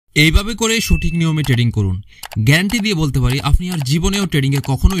এইভাবে করে সঠিক নিয়মে ট্রেডিং করুন, গ্যারান্টি দিয়ে বলতে পারি আপনি আর জীবনেও ট্রেডিংয়ে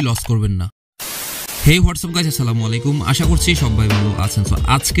কখনোই লস করবেন না। হে হোয়াটসঅ্যাপ গাইস, আসসালামু আলাইকুম। আশা করছি সবাই ভালো আছেন। সো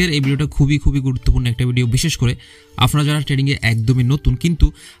আজকের এই ভিডিওটা খুবই গুরুত্বপূর্ণ একটা ভিডিও, বিশেষ করে আপনারা যারা ট্রেডিংয়ে একদমই নতুন, কিন্তু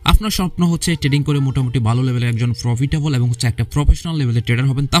আপনার স্বপ্ন হচ্ছে ট্রেডিং করে মোটামুটি ভালো লেভেলের একজন প্রফিটেবল এবং একটা প্রফেশনাল লেভেলের ট্রেডার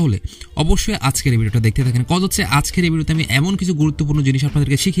হবেন, তাহলে অবশ্যই আজকের এই ভিডিওটা দেখতে থাকেন। কজ হচ্ছে আজকের এই ভিডিওতে আমি এমন কিছু গুরুত্বপূর্ণ জিনিস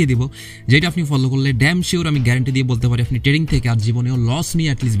আপনাদেরকে শিখিয়ে দিব, যেটা আপনি ফলো করলে ড্যাম শিওর আমি গ্যারান্টি দিয়ে বলতে পারি আপনি ট্রেডিং থেকে আর জীবনেও লস নিয়ে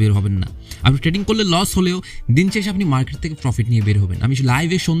অ্যাটলিস্ট বের হবেন না। আপনি ট্রেডিং করলে লস হলেও দিন শেষে আপনি মার্কেট থেকে প্রফিট নিয়ে বের হবেন। আমি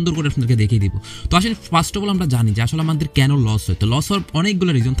লাইভে সুন্দর করে আপনাদেরকে দেখিয়ে দিব। তো আসলে ফার্স্ট অফ অল আমরা জানি যে আসলে আমাদের কেন লস হয়। তো লস হওয়ার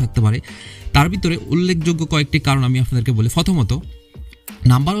অনেকগুলো রিজন থাকতে পারে, তার ভিতরে উল্লেখযোগ্য কয়েকটি কারণ আমি আপনাদেরকে বলি। প্রথমত,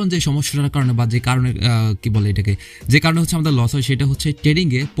 নাম্বার ওয়ান যে সমস্যাটার কারণে বা যে কারণে কি বলে এটাকে, যে কারণে হচ্ছে আমাদের লস হয়, সেটা হচ্ছে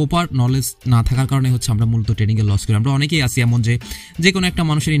ট্রেডিংয়ে প্রপার নলেজ না থাকার কারণে হচ্ছে আমরা মূলত ট্রেডিংয়ে লস করি। আমরা অনেকেই আছি এমন যে কোনো একটা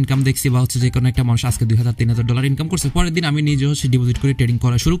মানুষের ইনকাম দেখছি, বা হচ্ছে যে কোনো একটা মানুষ আজকে $2000-3000 ইনকাম করছে, পরের দিন আমি নিজে হচ্ছে ডিপোজিট করে ট্রেডিং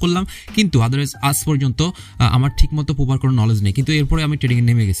করা শুরু করলাম, কিন্তু আদারওয়াইজ আজ পর্যন্ত আমার ঠিকমতো প্রপার কোনো নলেজ নেই, কিন্তু এরপরে আমি ট্রেডিংয়ে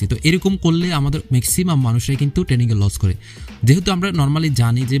নেমে গেছি। তো এরকম করলে আমাদের ম্যাক্সিমাম মানুষরাই কিন্তু ট্রেডিংয়ে লস করে। যেহেতু আমরা নর্মালি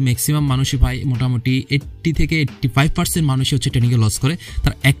জানি যে ম্যাক্সিমাম মানুষই পায় মোটামুটি 80 থেকে 85% মানুষই হচ্ছে ট্রেডিংয়ে লস করে,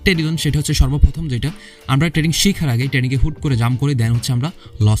 তার একটাই রিজন, সেটা হচ্ছে সর্বপ্রথম যেটা আমরা ট্রেডিং শেখার আগে ট্রেডিংয়ে হুট করে জাম্প করে দেন হচ্ছে আমরা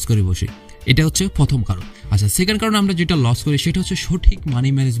লস করে বসি। এটা হচ্ছে প্রথম কারণ। আচ্ছা, সেকেন্ড কারণ আমরা যেটা লস করি সেটা হচ্ছে সঠিক মানি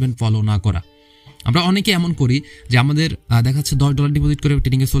ম্যানেজমেন্ট ফলো না করা। আমরা অনেকে এমন করি যে আমাদের দেখাচ্ছে $10 ডিপোজিট করে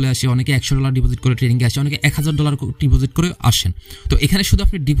ট্রেডিংয়ে চলে আসে, অনেকে $100 ডিপোজিট করে ট্রেডিংয়ে আসে, অনেকে $1000 ডিপোজিট করে আসেন। তো এখানে শুধু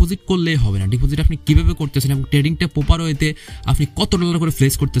আপনি ডিপোজিট করলেই হবে না, ডিপোজিট আপনি কীভাবে করতেছেন এবং ট্রেডিংটা প্রপার ওয়েতে আপনি কত ডলার করে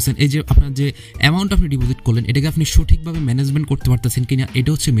প্লেস করতেছেন, এই যে আপনার যে অ্যামাউন্ট আপনি ডিপোজিট করলেন এটাকে আপনি সঠিকভাবে ম্যানেজমেন্ট করতে পারতেছেন কিনা, এটা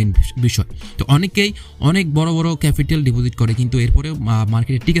হচ্ছে মেন বিষয়। তো অনেকেই অনেক বড় ক্যাপিটাল ডিপোজিট করে কিন্তু এরপরে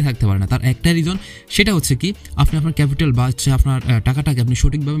মার্কেটে টিকে থাকতে পারে না। তার একটা রিজন, সেটা হচ্ছে কি আপনি আপনার ক্যাপিটাল বা হচ্ছে আপনার টাকাটাকে আপনি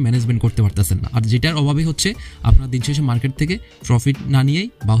সঠিকভাবে ম্যানেজমেন্ট করতে পারতেছেন না, আর যেটার অভাবে হচ্ছে আপনার দিন শেষে মার্কেট থেকে প্রফিট না নিয়েই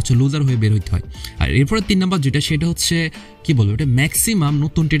বা হচ্ছে লুজার হয়ে বের হইতে হয়। আর এরপরে 3 নম্বর যেটা, সেটা হচ্ছে কি বলবো, এটা ম্যাক্সিমাম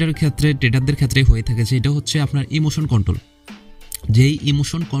নতুন ট্রেডারদের ক্ষেত্রে হয়ে থাকে, সেটা হচ্ছে আপনার ইমোশন কন্ট্রোল। যেই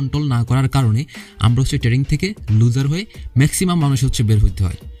ইমোশন কন্ট্রোল না করার কারণে আমরা হচ্ছে ট্রেডিং থেকে লুজার হয়ে ম্যাক্সিমাম মানুষ হচ্ছে বের হইতে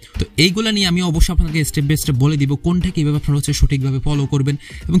হয়। তো এইগুলো নিয়ে আমি অবশ্যই আপনাকে স্টেপ বাই স্টেপ বলে দিব কোনটা কীভাবে আপনারা হচ্ছে সঠিকভাবে ফলো করবেন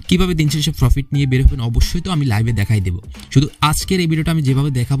এবং কীভাবে দিন শেষে প্রফিট নিয়ে বের হবেন। অবশ্যই তো আমি লাইভে দেখাই দেবো। শুধু আজকের এই ভিডিওটা আমি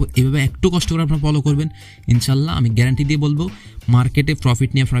যেভাবে দেখাবো এভাবে একটু কষ্ট করে আপনারা ফলো করবেন, ইনশাল্লাহ আমি গ্যারান্টি দিয়ে বলবো মার্কেটে প্রফিট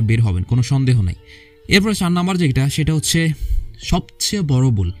নিয়ে আপনারা বের হবেন, কোনো সন্দেহ নাই। এরপরে 4 নাম্বার যেটা, সেটা হচ্ছে সবচেয়ে বড়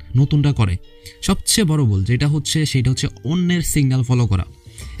ভুল নতুনটা করে, সবচেয়ে বড় ভুল যেটা হচ্ছে সেটা হচ্ছে অন্যের সিগন্যাল ফলো করা।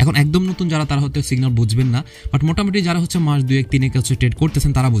 এখন একদম নতুন যারা, তারা হয়তো সিগন্যাল বুঝবেন না, বাট মোটামুটি যারা হচ্ছে মাস 2-1-3 হচ্ছে ট্রেড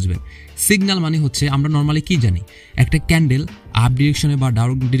করতেছেন তারা বুঝবেন। সিগন্যাল মানে হচ্ছে আমরা নর্মালি কি জানি, একটা ক্যান্ডেল আপ ডিরেকশনে বা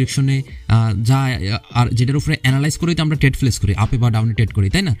ডাউন ডিরেকশনে যায়, আর যেটার উপরে অ্যানালাইজ করেই তো আমরা ট্রেড প্লেস করি, আপে বা ডাউনে ট্রেড করি,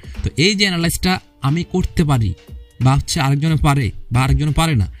 তাই না? তো এই যে অ্যানালাইজটা আমি করতে পারি বা হচ্ছে আরেকজনে পারে বা আরেকজনে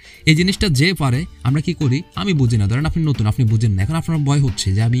পারে না, এই জিনিসটা যে পারে আমরা কি করি, আমি বুঝি না। ধরেন আপনি নতুন, আপনি বুঝেন না, এখন আপনার ভয় হচ্ছে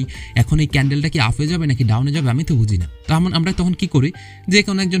যে আমি এখন এই ক্যান্ডেলটা কি আপে যাবে নাকি ডাউনে যাবে, আমি তো বুঝি না। তো আমরা তখন কি করি, যে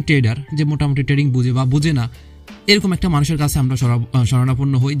কোনো একজন ট্রেডার যে মোটামুটি ট্রেডিং বুঝে বা বুঝে না, এরকম একটা মানুষের কাছে আমরা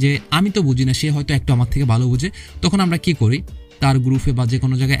শরণাপন্ন হই যে আমি তো বুঝি না, সে হয়তো একটু আমার থেকে ভালো বুঝে। তখন আমরা কি করি, তার গ্রুপে বা যে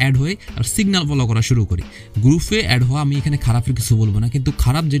কোনো জায়গায় অ্যাড হয়ে আর সিগন্যাল ফলো করা শুরু করি। গ্রুপে অ্যাড হওয়া আমি এখানে খারাপের কিছু বলবো না, কিন্তু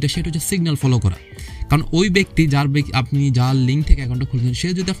খারাপ যেটা সেটা হচ্ছে সিগন্যাল ফলো করা। কারণ ওই ব্যক্তি আপনি যার লিঙ্ক থেকে অ্যাকাউন্টটা খুলছেন, সে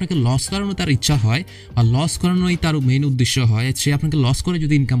যদি আপনাকে লস করানো তার ইচ্ছা হয় বা লস করানোই তার মেইন উদ্দেশ্য হয়, সে আপনাকে লস করে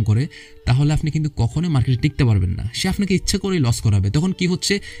যদি ইনকাম করে, তাহলে আপনি কিন্তু কখনোই মার্কেটে টিকতে পারবেন না। সে আপনাকে ইচ্ছা করেই লস করাবে। তখন কি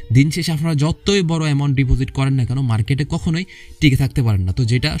হচ্ছে, দিন শেষে আপনারা যতই বড় অ্যামাউন্ট ডিপোজিট করেন না কেন, মার্কেটে কখনোই টিকে থাকতে পারেন না। তো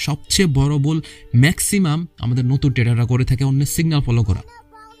যেটা সবচেয়ে বড় ভুল ম্যাক্সিমাম আমাদের নতুন ট্রেডাররা করে থাকে, অন্যের সিগন্যাল ফলো করা।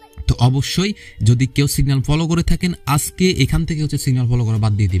 তো অবশ্যই যদি কেউ সিগন্যাল ফলো করে থাকেন, আজকে এখান থেকে হচ্ছে সিগন্যাল ফলো করা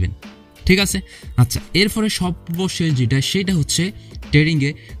বাদ দিয়ে দিবেন, ঠিক আছে? আচ্ছা, এরপরে সর্বশেষ যেটা, সেটা হচ্ছে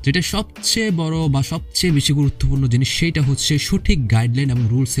ট্রেডিংয়ে যেটা সবচেয়ে বড় বা সবচেয়ে বেশি গুরুত্বপূর্ণ জিনিস, সেটা হচ্ছে সঠিক গাইডলাইন এবং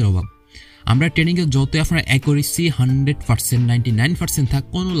রুলসের অভাব। আমরা ট্রেডিংয়ে যতই আপনার অ্যাকুরেসি 100%, 99% থাক,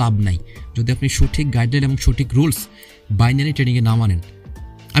 কোনো লাভ নাই যদি আপনি সঠিক গাইডলাইন এবং সঠিক রুলস বাইনারি ট্রেডিংয়ে না মানেন।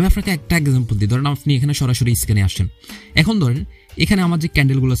 আমি আপনাকে একটা এক্সাম্পল দিই। ধরেন আপনি এখানে সরাসরি স্ক্যানে আসছেন, এখন ধরেন এখানে আমার যে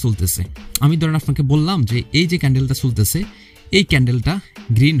ক্যান্ডেলগুলো চলতেছে, আমি ধরেন আপনাকে বললাম যে এই যে ক্যান্ডেলটা চলতেছে, এই ক্যান্ডেলটা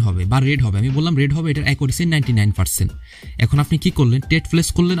গ্রিন হবে বা রেড হবে, আমি বললাম রেড হবে, এটার অ্যাকুরেসি 99%। এখন আপনি কি করলেন, ট্রেড প্লেস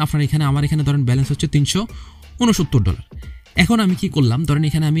করলেন, আপনার এখানে আমার এখানে ধরেন ব্যালেন্স হচ্ছে $369। এখন আমি কি করলাম, ধরেন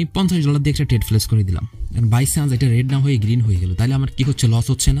এখানে আমি $50 দিয়ে একটা ট্রেড প্লেস করে দিলাম, বাই চান্স এটা রেড না হয়ে গ্রিন হয়ে গেল, তাহলে আমার কি হচ্ছে, লস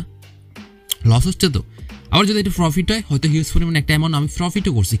হচ্ছে না? লস হচ্ছে। তো আবার যদি এটা প্রফিট হয় হয়তো হিউজ পরিমাণ একটা অ্যামাউন্ট আমি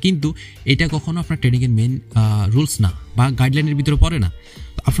প্রফিটও করছি, কিন্তু এটা কখনো আপনার ট্রেডিংয়ের মেন রুলস না বা গাইডলাইনের ভিতরে পড়ে না।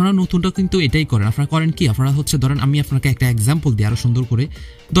 আপনারা নতুনটা কিন্তু এটাই করেন। আপনারা করেন কি, আপনারা হচ্ছে ধরেন আমি আপনাকে একটা এক্সাম্পল দিই আরো সুন্দর করে।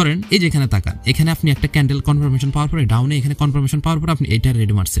 ধরেন এই যে এখানে তাকান, এখানে আপনি একটা ক্যান্ডেল কনফার্মেশন পাওয়ার পরে ডাউনে এখানে কনফার্মেশন পাওয়ার পরে আপনি এটা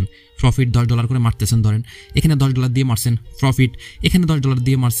রেড মারছেন, প্রফিট $10 করে মারতেছেন। ধরেন এখানে $10 দিয়ে মারছেন, প্রফিট, এখানে $10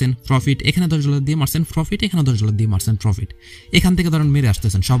 দিয়ে মারছেন, প্রফিট, এখানে $10 দিয়ে মারছেন, প্রফিট, এখানে $10 দিয়ে মারছেন, প্রফিট। এখান থেকে ধরেন মেরে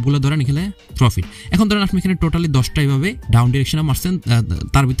আসতেছেন সবগুলো, ধরেন এখানে প্রফিট। এখন ধরেন আপনি এখানে টোটালি 10টা এভাবে ডাউন ডিরেকশনে মারছেন,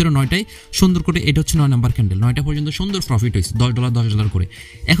 তার ভিতরে 9টাই সুন্দর করে, এটা হচ্ছে 9 নাম্বার ক্যান্ডেল, 9টা পর্যন্ত সুন্দর প্রফিট হয়েছে $10 করে।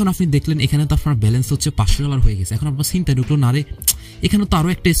 এখন আপনি দেখলেন এখানে তো আপনার ব্যালেন্স হচ্ছে $500 হয়ে গেছে। এখন আপনার চিন্তা ঢুকলো, না রে এখানে তো আরো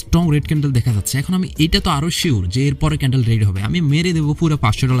একটা স্ট্রং রেড ক্যান্ডেল দেখা যাচ্ছে, এখন আমি এটা তো আরো শিওর যে এরপরে ক্যান্ডেল রেড হবে, আমি মেরে দেবো পুরো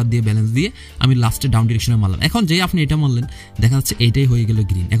 $500 দিয়ে ব্যালেন্স দিয়ে আমি লাস্টে ডাউন ডিরেকশনে মারলাম। এখন যে আপনি এটা মারলেন দেখা যাচ্ছে এইটাই হয়ে গেল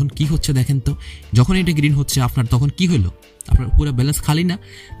গ্রিন। এখন কি হচ্ছে দেখেন তো, যখন এটা গ্রিন হচ্ছে আপনার তখন কি হলো, আপনার পুরো ব্যালেন্স খালি না?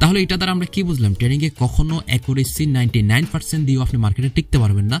 তাহলে এটা দ্বারা আমরা কি বুঝলাম, ট্রেডিংয়ে কখনো অ্যাকুরেসি 99% দিয়েও আপনি মার্কেটে টিকতে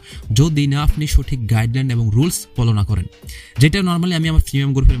পারবেন না যদি না আপনি সঠিক গাইডলাইন এবং রুলস ফলো না করেন। যেটা নর্মালি আমি আমার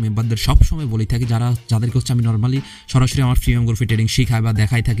প্রিমিয়াম গ্রুপের মেম্বারদের সবসময় বলি থাকি, যাদেরকে হচ্ছে আমি নর্মালি সরাসরি আমার প্রিমিয়াম গ্রুপে ট্রেডিং শিখাই বা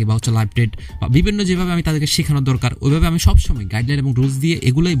দেখাই থাকি বা হচ্ছে লাইভ ট্রেড বা বিভিন্ন যেভাবে আমি তাদেরকে শেখানোর দরকার ওইভাবে আমি সবসময় গাইডলাইন এবং রুলস দিয়ে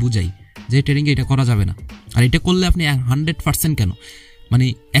এগুলোই বুঝাই যে ট্রেডিংয়ে এটা করা যাবে না। আর এটা করলে আপনি 100% কেন, মানে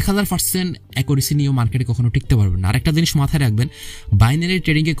 1000% অ্যাকুরেসি নিয়েও মার্কেটে কখনো টিকতে পারবেন না। আর একটা জিনিস মাথায় রাখবেন, বাইনারি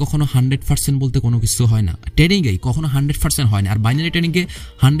ট্রেডিংয়ে কখনো 100% বলতে কোনো কিছু হয় না, ট্রেডিংয়েই কখনো 100% হয় না। আর বাইনারি ট্রেডিংয়ে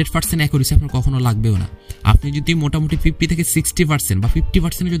 100% অ্যাকুরেসি আপনার কখনো লাগবেও না। আপনি যদি মোটামুটি 50 থেকে 60% বা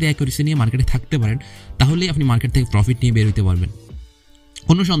 50% যদি অ্যাকুরেসি নিয়ে মার্কেটে থাকতে পারেন তাহলেই আপনি মার্কেট থেকে প্রফিট নিয়ে বের হইতে পারবেন,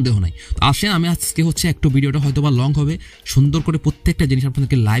 কোনো সন্দেহ নাই। তো আসেন আমি আজকে হচ্ছে একটু ভিডিওটা হয়তো বা লং হবে, সুন্দর করে প্রত্যেকটা জিনিস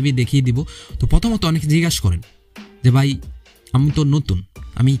আপনাদেরকে লাইভে দেখিয়ে দিব। তো প্রথমত অনেকে জিজ্ঞাসা করেন যে ভাই আমি তো নতুন,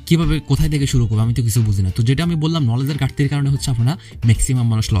 আমি কিভাবে কোথায় থেকে শুরু করবো, আমি তো কিছু বুঝি না। তো যেটা আমি বললাম, নলেজের ঘাটতির কারণে হচ্ছে আপনারা ম্যাক্সিমাম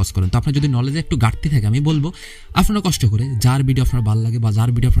মানুষ লস করেন। তো আপনার যদি নলেজে একটু ঘাটতি থাকে আমি বলবো আপনারা কষ্ট করে যার ভিডিও আপনার ভালো লাগে বা যার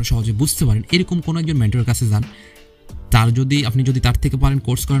ভিডিও আপনারা সহজে বুঝতে পারেন এরকম কোনো একজন মেন্টরের কাছে যান। আপনি যদি তার থেকে পারেন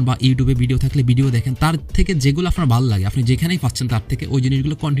কোর্স করেন বা ইউটিউবে ভিডিও থাকলে ভিডিও দেখেন, তার থেকে যেগুলো আপনার ভালো লাগে আপনি যেখানেই পাচ্ছেন তার থেকে ওই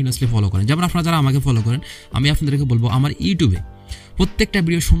জিনিসগুলো কন্টিনিউয়াসলি ফলো করেন। যেমন আপনারা যারা আমাকে ফলো করেন, আমি আপনাদেরকে বলবো আমার ইউটিউবে প্রত্যেকটা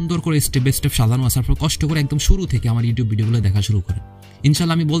ভিডিও সুন্দর করে স্টেপ বাই স্টেপ সাজানো আছে, আপনারা কষ্ট করে একদম শুরু থেকে আমার ইউটিউব ভিডিওগুলো দেখা শুরু করেন।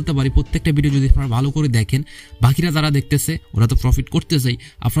 ইনশাল্লাহ আমি বলতে পারি প্রত্যেকটা ভিডিও যদি আপনারা ভালো করে দেখেন, বাকিরা যারা দেখতেছে ওরা তো প্রফিট করতেছেই,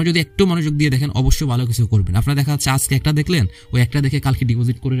 আপনারা যদি একটু মনোযোগ দিয়ে দেখেন অবশ্যই ভালো কিছু করবেন। আপনারা দেখা যাচ্ছে আজকে একটা দেখলেন, ওই একটা দেখে কালকে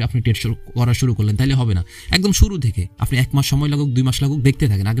ডিপোজিট করে আপনি ট্রেড করা শুরু করলেন, তাইলে হবে না। একদম শুরু থেকে আপনি 1 মাস সময় লাগুক 2 মাস লাগুক দেখতে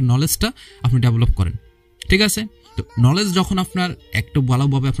থাকেন, আগে নলেজটা আপনি ডেভেলপ করেন, ঠিক আছে? তো নলেজ যখন আপনার একটু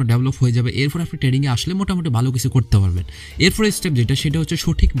ভালোভাবে আপনার ডেভেলপ হয়ে যাবে, এরপর আপনি ট্রেডিংয়ে আসলে মোটামুটি ভালো কিছু করতে পারবেন। এরপরে স্টেপ যেটা সেটা হচ্ছে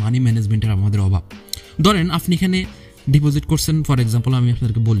সঠিক মানি ম্যানেজমেন্টের আমাদের অভাব। ধরেন আপনি এখানে ডিপোজিট করছেন, ফর এক্সাম্পল আমি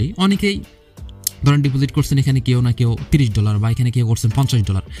আপনাদেরকে বলি, অনেকেই ধরেন ডিপোজিট করছেন এখানে কেউ না কেউ $30 বা এখানে কেউ করছেন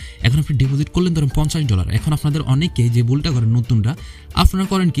 $50। এখন আপনি ডিপোজিট করলেন ধরেন $50। এখন আপনাদের অনেকে যে ভুলটা করেন নতুনরা, আপনারা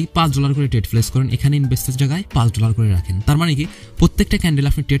করেন কি $5 করে ট্রেড প্লেস করেন, এখানে ইনভেস্টের জায়গায় $5 করে রাখেন। তার মানে কি প্রত্যেকটা ক্যান্ডেল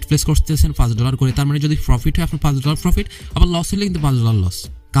আপনি ট্রেড প্লেস করতেছেন $5 করে, তার মানে যদি প্রফিট হয় আপনার $5 প্রফিট, আবার লস হলে কিন্তু $5 লস।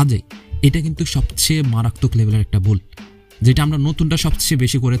 কাজেই এটা কিন্তু সবচেয়ে মারাত্মক লেভেলের একটা ভুল, যেটা আমরা নতুনটা সবচেয়ে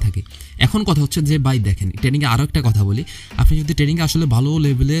বেশি করে থাকি। এখন কথা হচ্ছে যে ভাই দেখেন, ট্রেডিংয়ে আরও একটা কথা বলি, আপনি যদি ট্রেডিংয়ে আসলে ভালো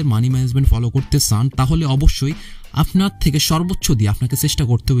লেভেলে মানি ম্যানেজমেন্ট ফলো করতে চান তাহলে অবশ্যই আপনার থেকে সর্বোচ্চ দিয়ে আপনাকে চেষ্টা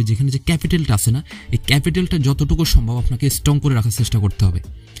করতে হবে, যেখানে যে ক্যাপিটালটা আছে না, এই ক্যাপিটালটা যতটুকু সম্ভব আপনাকে স্ট্রং করে রাখার চেষ্টা করতে হবে।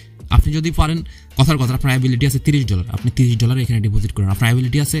 আপনি যদি পারেন, কথার কথা আপনার অ্যাবিলিটি আছে $30, আপনি $30 এখানে ডিপোজিট করেন। আপনার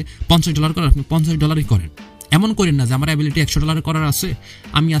অ্যাবিলিটি আছে $50 করেন, আপনি $50 করেন। এমন করেন না যে আমার অ্যাবিলিটি $100 করার আছে,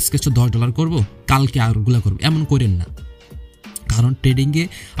 আমি আজকে $10 করবো, কালকে আরগুলো করবো, এমন করেন না। কারণ ট্রেডিংয়ে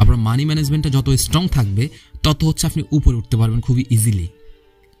আপনার মানি ম্যানেজমেন্টটা যত স্ট্রং থাকবে তত হচ্ছে আপনি উপরে উঠতে পারবেন খুবই ইজিলি,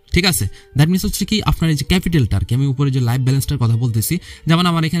 ঠিক আছে? দ্যাট মিনস হচ্ছে কি আপনার এই যে ক্যাপিটালটা আর কি, আমি উপরে যে লাইফ ব্যালেন্সটার কথা বলতেছি, যেমন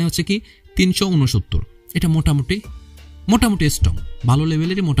আমার এখানে হচ্ছে কি 369, এটা মোটামুটি স্ট্রং, ভালো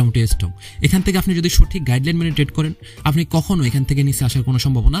লেভেলেরই মোটামুটি স্ট্রং। এখান থেকে আপনি যদি সঠিক গাইডলাইন মেনে ট্রেড করেন আপনি কখনো এখান থেকে নিচে আসার কোনো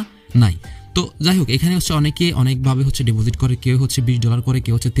সম্ভাবনা নাই। তো যাই হোক, এখানে হচ্ছে অনেকে অনেকভাবে হচ্ছে ডিপোজিট করে, কেউ হচ্ছে $20 করে,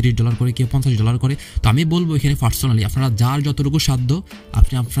 কেউ হচ্ছে $30 করে, কেউ $50 করে। তো আমি বলবো এখানে পার্সোনালি আপনারা যার যতটুকু সাধ্য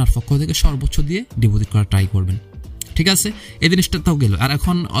আপনি আপনার পক্ষ থেকে সর্বোচ্চ দিয়ে ডিপোজিট করার ট্রাই করবেন, ঠিক আছে? এই জিনিসটা তাও গেল। আর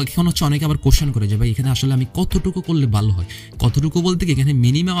এখন হচ্ছে অনেকে আবার কোশ্চেন করে যে ভাই এখানে আসলে আমি কতটুকু করলে ভালো হয়। কতটুকু বলতে কি, এখানে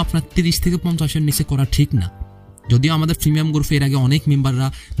মিনিমাম আপনার 30 থেকে 50-এর নিচে করা ঠিক না। যদিও আমাদের প্রিমিয়াম গ্রুপে এর আগে অনেক মেম্বাররা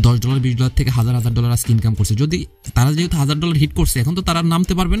 $10, $20 থেকে $1000 আজকে ইনকাম করছে। যদি তারা যেহেতু $1000 হিট করছে, এখন তো তারা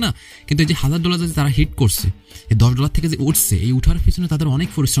নামতে পারবে না, কিন্তু এই যে $1000 যে তারা হিট করছে, এই $10 থেকে যে উঠছে, এই উঠার পিছনে তাদের অনেক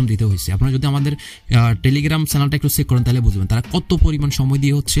পরিশ্রম দিতে হয়েছে। আপনারা যদি আমাদের টেলিগ্রাম চ্যানেলটা একটু চেক করেন তাহলে বুঝবেন তারা কত পরিমাণ সময়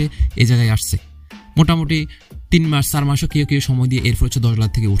দিয়ে হচ্ছে এই জায়গায় আসছে। মোটামুটি 3 মাস 4 মাসও কেউ সময় দিয়ে এরপর হচ্ছে $10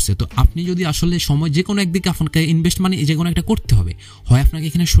 থেকে উঠছে। তো আপনি যদি আসলে সময় যে কোনো একদিকে আপনাকে ইনভেস্ট মানে যে কোনো একটা করতে হবে, হয় আপনাকে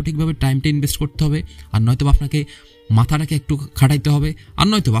এখানে সঠিকভাবে টাইমটা ইনভেস্ট করতে হবে, আর নয়তো আপনাকে মাথাটাকে একটু খাটাইতে হবে, আর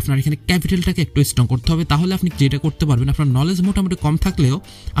নয়তো আপনার এখানে ক্যাপিটালটাকে একটু স্ট্রং করতে হবে। তাহলে আপনি যেটা করতে পারবেন, আপনার নলেজ মোটামুটি কম থাকলেও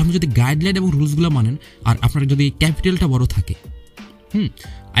আপনি যদি গাইডলাইন এবং রুলসগুলো মানেন, আর আপনার যদি ক্যাপিটালটা বড় থাকে,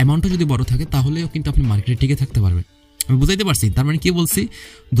 অ্যামাউন্টটা যদি বড় থাকে, তাহলেও কিন্তু আপনি মার্কেটে টিকে থাকতে পারবেন। আমি বুঝাইতে পারছি? তার মানে কি বলছি,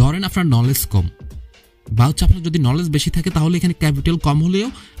 ধরেন আপনার নলেজ কম, বা হচ্ছে আপনার যদি নলেজ বেশি থাকে, তাহলে এখানে ক্যাপিটাল কম হলেও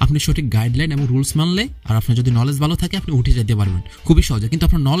আপনি সঠিক গাইডলাইন এবং রুলস মানলে, আর আপনার যদি নলেজ ভালো থাকে, আপনি উঠে যেতে পারবেন খুবই সহজে। কিন্তু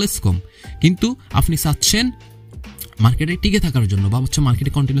আপনার নলেজ কম, কিন্তু আপনি চাচ্ছেন মার্কেটে টিকে থাকার জন্য, বা হচ্ছে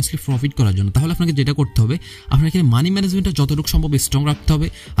মার্কেটে কন্টিনিউয়াসলি প্রফিট করার জন্য, তাহলে আপনাকে যেটা করতে হবে, আপনার এখানে মানি ম্যানেজমেন্টটা যতটুকু সম্ভব স্ট্রং রাখতে হবে।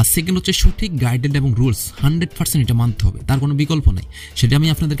 আর সেকেন্ড হচ্ছে সঠিক গাইডলাইন এবং রুলস 100% এটা মানতে হবে, তার কোনো বিকল্প নাই। সেটা আমি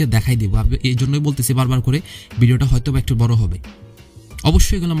আপনাদেরকে দেখাই দেবো। এই জন্যই বলতেছি বারবার করে, ভিডিওটা হয়তো একটু বড় হবে।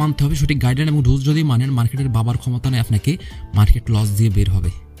 অবশ্যই এগুলো মানতে হবে। সঠিক গাইডলাইন এবং রুলস যদি মানেন, মার্কেটের বাবার ক্ষমতা নেই আপনাকে মার্কেট লস দিয়ে বের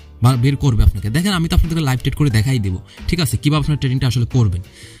হবে বা বের করবে আপনাকে। দেখেন, আমি তো আপনাদেরকে লাইভ ট্রেড করে দেখাই দেবো, ঠিক আছে, কীভাবে আপনার ট্রেডিংটা আসলে করবেন।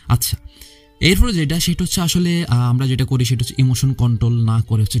 আচ্ছা, এরপরে সেটা হচ্ছে আসলে আমরা যেটা করি সেটা হচ্ছে ইমোশন কন্ট্রোল না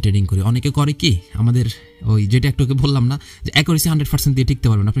করে হচ্ছে ট্রেডিং করি। অনেকে করে কি, আমাদের ওই যেটা একটু বললাম না, যে অ্যাকুরেসি 100% দিয়ে টিকতে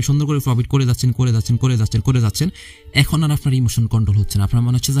পারবেন, আপনি সুন্দর করে প্রফিট করে যাচ্ছেন, এখন আর আপনার ইমোশন কন্ট্রোল হচ্ছে না। আপনার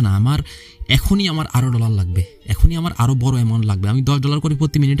মনে হচ্ছে যে না, এখনই আমার আরও ডলার লাগবে, এখনই আমার আরও বড় অ্যামাউন্ট লাগবে, আমি $10 করে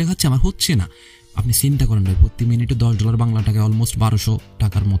প্রতি মিনিটে খাচ্ছি, আমার হচ্ছে না। আপনি চিন্তা করেন ভাই, প্রতি মিনিটে $10 বাংলা টাকায় অলমোস্ট 1200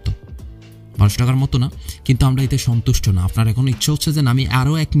 টাকার মতো, 1200 টাকার মতো না, কিন্তু আমরা এতে সন্তুষ্ট না। আপনার এখন ইচ্ছা হচ্ছে যে আমি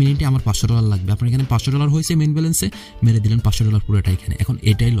আরও 1 মিনিটে আমার $500 লাগবে। আপনার এখানে $500 হয়েছে মেইন ব্যালেন্সে, মেরে দিলেন $500 পুরোটা এখানে, এখন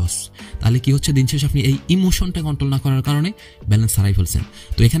এটাই লস। তাহলে কি হচ্ছে, দিন শেষে আপনি এই ইমোশনটা কন্ট্রোল না করার কারণে ব্যালেন্স হারাই ফেলছেন।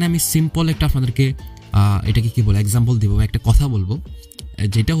 তো এখানে আমি সিম্পল একটা আপনাদেরকে এটাকে কি বলে এক্সাম্পল দিব, একটা কথা বলবো,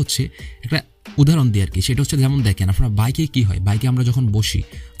 যেটা হচ্ছে একটা উদাহরণ দিই আর কি। সেটা হচ্ছে যেমন দেখেন, আপনার বাইকে কি হয়, বাইকে আমরা যখন বসি,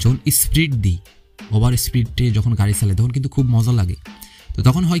 যখন স্পিড দিই, ওভার স্পিডে যখন গাড়ি চালাই, তখন কিন্তু খুব মজা লাগে। তো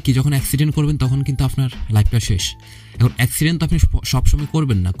তখন হয় কি, যখন অ্যাক্সিডেন্ট করবেন তখন কিন্তু আপনার লাইফটা শেষ। এখন অ্যাক্সিডেন্ট তো আপনি সবসময়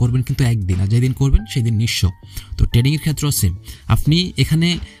করবেন না, করবেন কিন্তু একদিন, আর যেদিন করবেন সেই দিন নিঃস্ব। তো ট্রেডিংয়ের ক্ষেত্রেও সেম, আপনি এখানে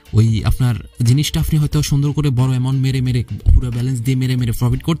ওই আপনার জিনিসটা আপনি হয়তো সুন্দর করে বড় অ্যামাউন্ট মেরে পুরো ব্যালেন্স দিয়ে মেরে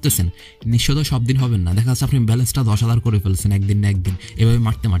প্রফিট করতেছেন, নিঃস্ব তো সব দিন হবেন না। দেখা যাচ্ছে আপনি ব্যালেন্সটা 10,000 করে ফেলছেন একদিন না একদিন, এভাবে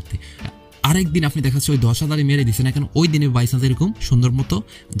মারতে আরেকদিন আপনি দেখাচ্ছে ওই 10,000 মেরে দিচ্ছেন। এখন ওই দিনে বাইচান্স এরকম সুন্দর মতো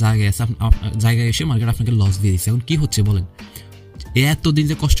জায়গায় এসে মার্কেট আপনাকে লস দিয়ে দিচ্ছে। এখন কি হচ্ছে বলেন, এতদিন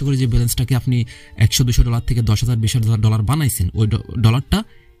যে কষ্ট করে যে ব্যালেন্সটাকে আপনি $100-200 থেকে $10,000-20,000 বানাইছেন, ওই ডলারটা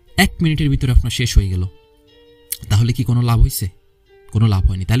 1 মিনিটের ভিতরে আপনার শেষ হয়ে গেল। তাহলে কি কোনো লাভ হয়েছে? কোনো লাভ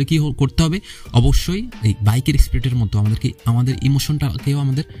হয়নি। তাহলে কি করতে হবে, অবশ্যই এই বাইকের স্পিডের মতো আমাদের ইমোশনটাকেও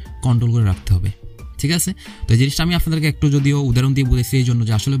আমাদের কন্ট্রোল করে রাখতে হবে, ঠিক আছে? তো এই জিনিসটা আমি আপনাদেরকে একটু যদিও উদাহরণ দিয়ে বলেছি এই জন্য,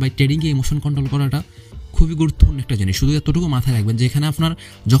 যে আসলে বাই ট্রেডিংয়ে ইমোশন কন্ট্রোল করাটা খুবই গুরুত্বপূর্ণ একটা জিনিস। শুধু এতটুকু মাথায় রাখবেন যে এখানে আপনার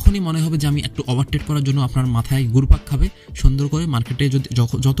যখনই মনে হবে যে আমি একটু ওভারট্রেড করার জন্য, আপনার মাথায় ঘুরপাক খাবে, সুন্দর করে মার্কেটে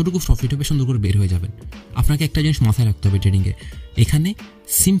যতটুকু প্রফিট হবে সুন্দর করে বের হয়ে যাবেন। আপনাকে একটা জিনিস মাথায় রাখতে হবে ট্রেডিংয়ে, এখানে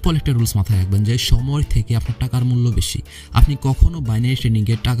সিম্পল একটা রুলস মাথায় রাখবেন যে সময় থেকে আপনার টাকার মূল্য বেশি। আপনি কখনো বাইনারি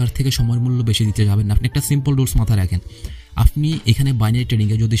ট্রেডিংয়ে টাকার থেকে সময়ের মূল্য বেশি দিতে যাবেন না। আপনি একটা সিম্পল রুলস মাথায় রাখেন, আপনি এখানে বাইনারি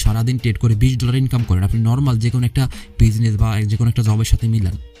ট্রেডিংয়ে যদি সারাদিন ট্রেড করে $20 ইনকাম করেন, আপনি নর্মাল যে কোনো একটা বিজনেস বা যে কোনো একটা জবের সাথে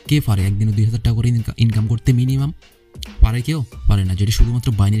মিলান, কে পারে একদিনে 2,000 টাকা করে ইনকাম করতে? মিনিমাম পারে, কেউ পারে না, যেটি শুধুমাত্র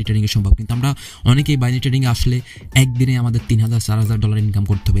বাইনারি ট্রেডিংয়ে সম্ভব। কিন্তু আমরা অনেকেই বাইনারি ট্রেডিংয়ে আসলে একদিনে আমাদের $3,000-4,000 ইনকাম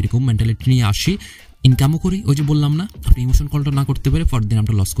করতে হবে, এরকম মেন্টালিটি নিয়ে আসি, ইনকামও করি। ওই যে বললাম না, আপনি ইমোশন কন্ট্রোল না করতে পারে পরের দিন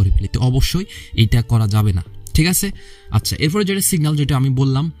আমরা লস করে ফেলি। তো অবশ্যই এইটা করা যাবে না, ঠিক আছে? আচ্ছা, এরপরে যেটা সিগন্যাল, যেটা আমি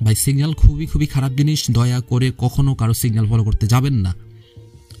বললাম ভাই, সিগন্যাল খুবই খারাপ জিনিস। দয়া করে কখনো কারো সিগন্যাল ফলো করতে যাবেন না,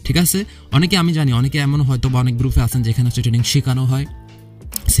 ঠিক আছে? আমি জানি অনেকে এমন হয়তো বা অনেক গ্রুপে আছেন যেখানে হচ্ছে ট্রেনিং শেখানো হয়,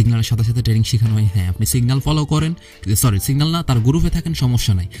 সিগন্যালের সাথে ট্রেনিং শেখানো হয়। হ্যাঁ, আপনি সিগন্যাল ফলো করেন, সিগন্যাল না, তার গ্রুপে থাকেন,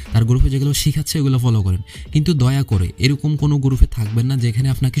 সমস্যা নাই, তার গ্রুপে যেগুলো শেখাচ্ছে ওগুলো ফলো করেন। কিন্তু দয়া করে এরকম কোনো গ্রুপে থাকবেন না যেখানে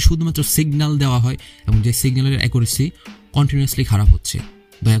আপনাকে শুধুমাত্র সিগন্যাল দেওয়া হয় এবং যে সিগন্যালের অ্যাকুরেসি কন্টিনিউয়াসলি খারাপ হচ্ছে।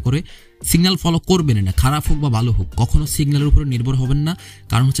 দয়া করে সিগন্যাল ফলো করবেন না, খারাপ হোক বা ভালো হোক, কখনো সিগন্যালের উপরে নির্ভর হবেন না।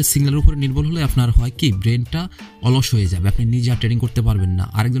 কারণ হচ্ছে সিগন্যালের উপরে নির্ভর হলে আপনার হয় কি, ব্রেনটা অলস হয়ে যাবে, আপনি নিজে আর ট্রেডিং করতে পারবেন না।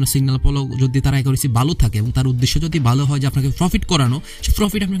 আরেকজনের সিগন্যাল ফলো যদি তার অ্যাকুরেসি ভালো থাকে এবং তার উদ্দেশ্য যদি ভালো হয় যে আপনাকে প্রফিট করানো, সে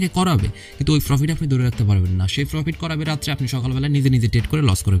প্রফিট আপনাকে করাবে, কিন্তু ওই প্রফিট আপনি ধরে রাখতে পারবেন না। সেই প্রফিট করাবে রাত্রে, আপনি সকালবেলা নিজে ট্রেড করে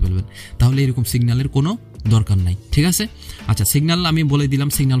লস করে ফেলবেন। তাহলে এরকম সিগন্যালের কোনো দরকার নাই, ঠিক আছে? আচ্ছা, সিগন্যাল আমি বলে দিলাম,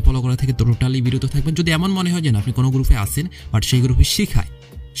 সিগন্যাল ফলো করা থেকে টোটালি বিরত থাকবেন। যদি এমন মনে হয় যে আপনি কোনো গ্রুপে আসেন বাট সেই গ্রুপে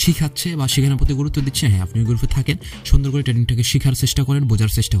শিখাচ্ছে বা শেখানোর প্রতি গুরুত্ব দিচ্ছে, হ্যাঁ, আপনি গ্রুপে থাকেন, সুন্দর করে ট্রেডিংটাকে শেখার চেষ্টা করেন,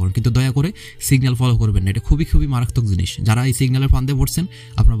 বোঝার চেষ্টা করেন, কিন্তু দয়া করে সিগন্যাল ফলো করবেন না। এটা খুবই মারাত্মক জিনিস। যারা এই সিগন্যালের ফান্দে পড়ছেন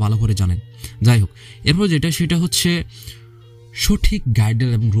আপনারা ভালো করে জানেন। যাই হোক, এরপর সেটা হচ্ছে সঠিক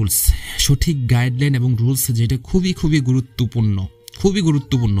গাইডলাইন এবং রুলস, যেটা খুবই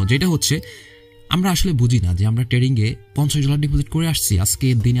গুরুত্বপূর্ণ, যেটা হচ্ছে আমরা আসলে বুঝি না যে আমরা ট্রেডিংয়ে $50 ডিপোজিট করে আসছি, আজকে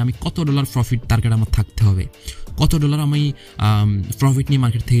দিনে আমি কত ডলার প্রফিট টার্গেট আমার থাকতে হবে, কত ডলার আমি প্রফিট নিয়ে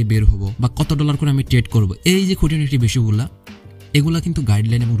মার্কেট থেকে বের হবো, বা কত ডলার করে আমি ট্রেড করবো। এই যে খুঁটিনাটি বিষয়গুলো, এগুলা কিন্তু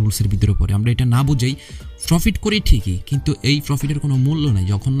গাইডলাইন এবং রুলসের ভিতরে পড়ে। আমরা এটা না বুঝেই প্রফিট করি ঠিকই, কিন্তু এই প্রফিটের কোনো মূল্য নাই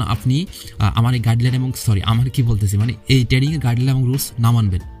যখন না আপনি আমার এই গাইডলাইন এবং আমার কি বলতেছি মানে এই ট্রেডিংয়ের গাইডলাইন এবং রুলস না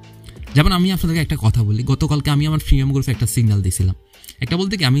মানবেন। যেমন আমি আপনাদেরকে একটা কথা বলি, গতকালকে আমি আমার প্রিমিয়াম গ্রুপে একটা সিগন্যাল দিয়েছিলাম, একটা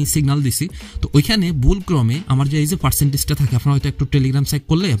বলতে কি আমি সিগন্যাল দিছি, তো ওইখানে ভুলক্রমে আমার যে এই যে পার্সেন্টেজটা থাকে, আপনারা হয়তো একটু টেলিগ্রাম চেক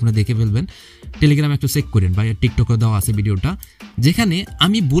করলে আপনারা দেখে ফেলবেন, টেলিগ্রামে একটু চেক করেন বা টিকটকে দেওয়া আছে ভিডিওটা, যেখানে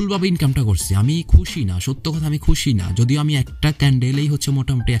আমি ভুলভাবে ইনকামটা করছি। আমি খুশি না, সত্য কথা আমি খুশি না, যদিও আমি একটা ক্যান্ডেলেই হচ্ছে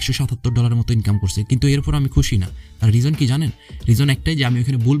মোটামুটি $177 মতো ইনকাম করছি, কিন্তু এরপর আমি খুশি না। তার রিজন কি জানেন? রিজন একটাই যে আমি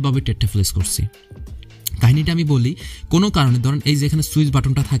ওখানে ভুলভাবে ট্রেডটা প্লেস করছি। কাহিনীটা আমি বলি, কোনো কারণে ধরেন এই যে এখানে সুইচ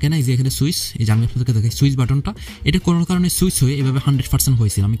বাটনটা থাকে না, এই যে এখানে সুইচ, এই যে আমি আপনাদেরকে দেখাই সুইচ বাটনটা, এটা কোনো কারণে সুইচ হয়ে এভাবে 100%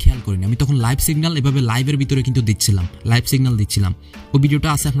 হয়েছিল, আমি খেয়াল করিনি। আমি তখন লাইভ সিগন্যাল এভাবে লাইভের ভিতরে কিন্তু দিচ্ছিলাম, লাইভ সিগন্যাল দিচ্ছিলাম। ওই ভিডিওটা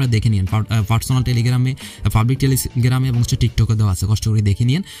আছে, আপনারা দেখে নিন পার্সোনাল টেলিগ্রামে, পাবলিক টেলিগ্রামে এবং হচ্ছে টিকটকে দেওয়া আছে, কষ্ট করে দেখে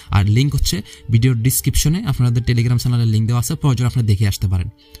নিন। আর লিঙ্ক হচ্ছে ভিডিওর ডিসক্রিপশনে আপনাদের টেলিগ্রাম চ্যানেলের লিঙ্ক দেওয়া আছে, প্রয়োজন আপনারা দেখে আসতে পারেন।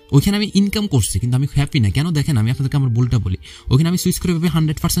 ওইখানে আমি ইনকাম করছি, কিন্তু আমি হ্যাপি না। কেন দেখেন, আমি আপনাদেরকে আমার ভুলটা বলি। ওইখানে আমি সুইচ করে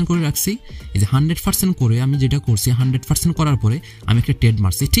 100% করে রাখছি, এই যে 100% করে আমি যেটা করছি, 100% করার পরে আমি একটা ট্রেড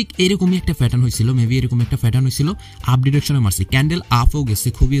মারছি। ঠিক এরকমই একটা প্যাটার্ন হয়েছিল, মেবি এরকম একটা প্যাটার্ন হয়েছিল, আপ ডিরেকশনে মারছি, ক্যান্ডেল আপও গেছে,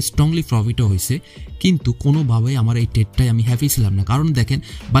 খুবই স্ট্রংলি প্রফিটও হয়েছে, কিন্তু কোনোভাবেই আমার এই ট্রেডটাই আমি হ্যাপি ছিলাম না। কারণ দেখেন,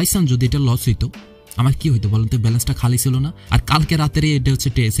 বাই চান্স যদি এটা লস হইতো, আমার কি হইতো বলুন তো? ব্যালেন্সটা খালি ছিল না। আর কালকে রাতের এটা হচ্ছে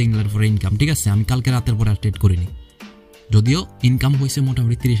সিগন্যালের পরে ইনকাম, ঠিক আছে? আমি কালকে রাতের পরে আর ট্রেড করিনি, যদিও ইনকাম হয়েছে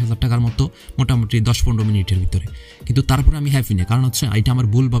মোটামুটি 30,000 টাকার মতো, মোটামুটি 10-15 মিনিটের ভিতরে, কিন্তু তারপরে আমি হ্যাপি না। কারণ হচ্ছে এটা আমার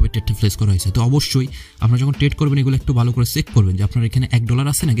ভুলভাবে ট্রেডটা প্লেস করা হয়েছে। তো অবশ্যই আপনারা যখন ট্রেড করবেন, এগুলো একটু ভালো করে চেক করবেন যে আপনার এখানে $1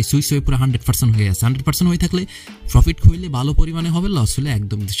 আছে নাকি সুইচ হয়ে পুরো 100% হয়ে আছে। 100% হয়ে থাকলে প্রফিট হইলে ভালো পরিমাণে হবে, লস হলে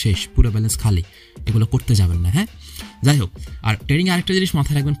একদম শেষ, পুরো ব্যালেন্স খালি, এগুলো করতে যাবেন না। হ্যাঁ, যাই হোক, আর ট্রেডিং আরেকটা জিনিস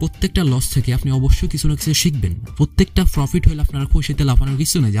মাথায় রাখবেন, প্রত্যেকটা লস থেকে আপনি অবশ্যই কিছু না কিছু শিখবেন। প্রত্যেকটা প্রফিট হলে আপনারা খুশিতে লাফানোর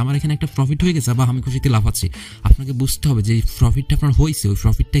কিছু নেই যে আমার এখানে একটা প্রফিট হয়ে গেছে বা আমি খুশিতে লাফাচ্ছি। আপনাকে বুঝতে হবে যে এই প্রফিটটা আপনার হয়েছে, ওই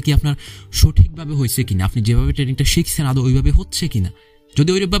প্রফিটটা কি আপনার সঠিকভাবে হয়েছে কিনা, আপনি যেভাবে ট্রেডিংটা শিখছেন আদৌ ওইভাবে হচ্ছে কিনা। যদি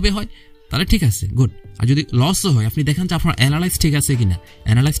ওইভাবে হয় তাহলে ঠিক আছে, গুড। আর যদি লসও হয়, আপনি দেখেন যে আপনার অ্যানালাইজ ঠিক আছে কিনা।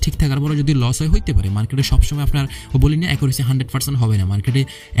 অ্যানালাইজ ঠিক থাকার পরে যদি লস হয়, হইতে পারে। মার্কেটে সবসময় আপনার বলি না অ্যাকুরেসি 100% হবে না। মার্কেটে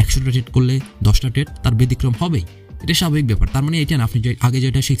 100টা ট্রেড করলে 10টা ট্রেড তার ব্যতিক্রম হবেই, এটা স্বাভাবিক ব্যাপার। তার মানে এটা না আপনি যে আগে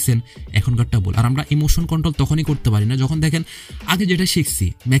যেটা শিখছেন এখনকারটা বল। আর আমরা ইমোশন কন্ট্রোল তখনই করতে পারি না যখন দেখেন আগে যেটা শিখছি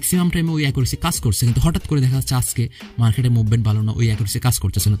ম্যাক্সিমাম টাইমে ওই অ্যাকুরেসি কাজ করছে, কিন্তু হঠাৎ করে দেখা যাচ্ছে আজকে মার্কেটে মুভমেন্ট ভালো না, ওই অ্যাকুরেসি কাজ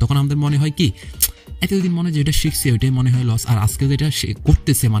করতেছে না। তখন আমাদের মনে হয় কি, এতদিন মনে যেটা শিখছি ওইটাই মনে হয় লস, আর আজকে যেটা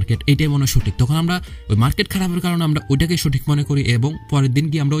করতেছে মার্কেট এটাই মনে হয় সঠিক। তখন আমরা ওই মার্কেট খারাপের কারণে আমরা ওইটাকে সঠিক মনে করি, এবং পরের দিন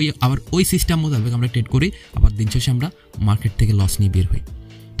কি আমরা আবার ওই সিস্টেম মোতাবেক আমরা ট্রেড করি, আবার দিন শেষে আমরা মার্কেট থেকে লস নিয়ে বের হই।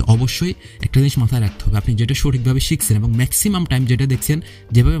 তো অবশ্যই একটা জিনিস মাথায় রাখতে হবে, আপনি যেটা সঠিকভাবে শিখছেন এবং ম্যাক্সিমাম টাইম যেটা দেখছেন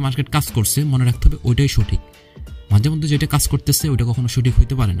যেভাবে মার্কেট কাজ করছে, মনে রাখতে হবে ওইটাই সঠিক। মাঝে মধ্যে যেটা কাজ করতেছে ওইটা কখনো সঠিক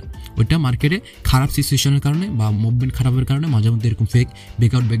হইতে পারে না। ওইটা মার্কেটে খারাপ সিচুয়েশনের কারণে বা মুভমেন্ট খারাপের কারণে মাঝে মধ্যে এরকম ফেক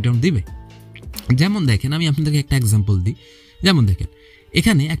ব্রেকআউট ব্রেকডাউন দিবে। যেমন দেখেন, আমি আপনাদেরকে একটা এক্সাম্পল দিই। যেমন দেখেন,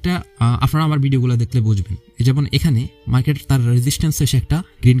 এখানে একটা আপনারা আমার ভিডিওগুলো দেখলে বুঝবেন, যেমন এখানে মার্কেট তার রেজিস্ট্যান্স এসে একটা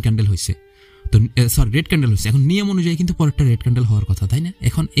গ্রিন ক্যান্ডেল হয়েছে, তো রেড ক্যান্ডেল হয়েছে। এখন নিয়ম অনুযায়ী কিন্তু পরেরটা রেড ক্যান্ডেল হওয়ার কথা, তাই না?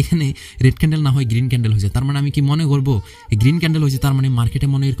 এখন এখানে রেড ক্যান্ডেল না হয় গ্রিন ক্যান্ডেল হয়েছে, তার মানে আমি কি মনে করবো এই গ্রিন ক্যান্ডেল হয়েছে, তার মানে মার্কেটে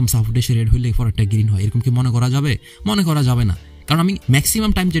মনে এরকম সাপোর্ট এসে রেড হইলে পরেরটা গ্রিন হয়, এরকম কি মনে করা যাবে? মনে করা যাবে না। কারণ আমি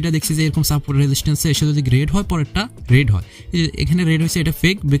ম্যাক্সিমাম টাইম যেটা দেখছি যে এরকম সাপোর্ট রেজিস্ট্যান্সে এসে যদি রেড হয় পরেরটা রেড হয়। এখানে রেড হয়েছে, এটা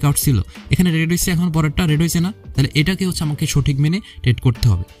ফেক ব্রেকআউট ছিল, এখানে রেড হয়েছে, এখন পরেরটা রেড হয়েছে না, তাহলে এটাকে হচ্ছে আমাকে সঠিক মেনে ট্রেড করতে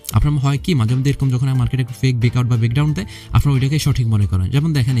হবে। আপনার হয় কি মাঝে মধ্যে এরকম যখন মার্কেটে ফেক ব্রেকআউট বা ব্রেকডাউন দেয়, আপনার ওইটাকে সঠিক মনে করেন। যেমন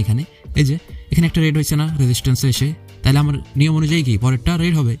দেখেন এখানে, এই যে এখানে একটা রেড হয়েছে না রেজিস্ট্যান্সে এসে, তাহলে আমার নিয়ম অনুযায়ী কি পরেরটা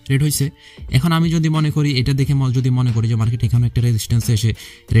রেড হবে, রেড হয়েছে। এখন আমি যদি মনে করি, এটা দেখে যদি মনে করি যে মার্কেট এখানে একটা রেজিস্ট্যান্সে এসে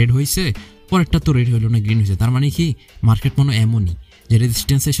রেড হয়েছে, পরেরটা তো রেড হইলো না, গ্রিন হয়েছে, তার মানে কি মার্কেট মনে এমনই যে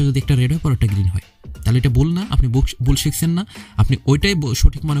রেজিস্ট্যান্সে এসে যদি একটা রেড হয় পরেরটা গ্রিন হয়, তাহলে এটা ভুল না, আপনি ভুল শিখছেন না, আপনি ওইটাই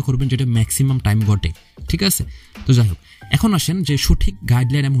সঠিক মনে করবেন যেটা ম্যাক্সিমাম টাইম ঘটে, ঠিক আছে? তো যাই হোক, এখন আসেন যে সঠিক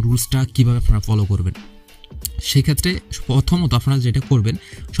গাইডলাইন এবং রুলসটা কীভাবে আপনারা ফলো করবেন। সেই ক্ষেত্রে প্রথমত আপনারা যেটা করবেন,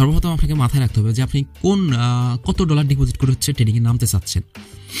 সর্বপ্রথম আপনাকে মাথায় রাখতে হবে যে আপনি কত ডলার ডিপোজিট করে হচ্ছে ট্রেডিংয়ে নামতে চাচ্ছেন।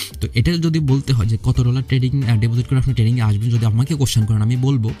 তো এটা যদি বলতে হয় যে কত ডলার ট্রেডিং ডিপোজিট করে আপনি ট্রেডিংয়ে আসবেন, যদি আমাকে কোশ্চেন করেন, আমি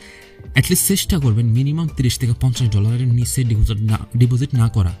বলবো অ্যাটলিস্ট চেষ্টা করবেন মিনিমাম $30 থেকে $50 নিচে ডিপোজিট না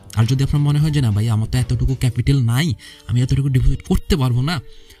করা। আর যদি আপনার মনে হয় যে না ভাই আমার তো এতটুকু ক্যাপিটাল নাই, আমি এতটুকু ডিপোজিট করতে পারবো না,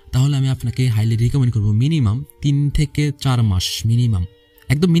 তাহলে আমি আপনাকে হাইলি রিকমেন্ড করবো মিনিমাম 3 থেকে 4 মাস, মিনিমাম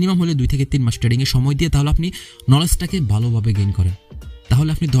একদম মিনিমাম হলে 2 থেকে 3 মাস ট্রেডিংয়ে সময় দিয়ে তাহলে আপনি নলেজটাকে ভালোভাবে গেইন করেন। তাহলে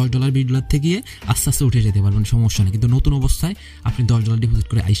আপনি $10 $20 থেকে গিয়ে আস্তে আস্তে উঠে যেতে পারবেন, সমস্যা নেই। কিন্তু নতুন অবস্থায় আপনি $10 ডিপোজিট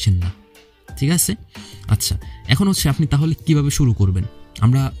করে আইসেন না, ঠিক আছে। আচ্ছা, এখন হচ্ছে আপনি তাহলে কিভাবে শুরু করবেন।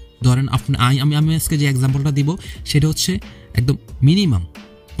 আমরা ধরেন আমি আজকে যে এক্সাম্পলটা দিব সেটা হচ্ছে একদম মিনিমাম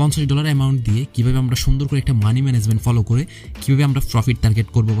 $50 অ্যামাউন্ট দিয়ে কীভাবে আমরা সুন্দর করে একটা মানি ম্যানেজমেন্ট ফলো করে কীভাবে আমরা প্রফিট টার্গেট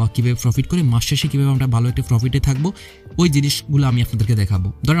করবো বা কীভাবে প্রফিট করে মাস শেষে কীভাবে আমরা ভালো একটা প্রফিটে থাকবো, ওই জিনিসগুলো আমি আপনাদেরকে দেখাবো।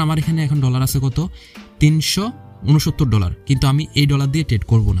 ধরেন আমার এখানে এখন ডলার আছে কত, $369, কিন্তু আমি এই ডলার দিয়ে ট্রেড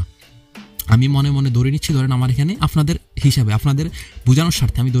করবো না। আমি মনে মনে ধরে নিচ্ছি, ধরেন আমার এখানে আপনাদের হিসাবে আপনাদের বোঝানোর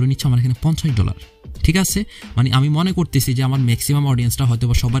স্বার্থে আমি ধরে নিচ্ছি আমার এখানে $50, ঠিক আছে। মানে আমি মনে করতেছি যে আমার ম্যাক্সিমাম অডিয়েন্সটা হয়তো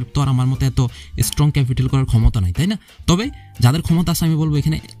বা সবার তো আর আমার মতো এত স্ট্রং ক্যাপিটাল করার ক্ষমতা নাই, তাই না। তবে যাদের ক্ষমতা আছে আমি বলবো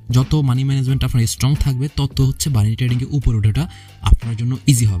এখানে যত মানি ম্যানেজমেন্ট আপনার স্ট্রং থাকবে তত হচ্ছে বাইনারি ট্রেডিংয়ে উপরে ওঠাটা আপনার জন্য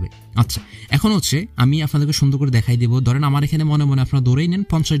ইজি হবে। আচ্ছা, এখন হচ্ছে আমি আপনাদেরকে সুন্দর করে দেখাই দেবো। ধরেন আমার এখানে মনে মনে আপনারা ধরেই নেন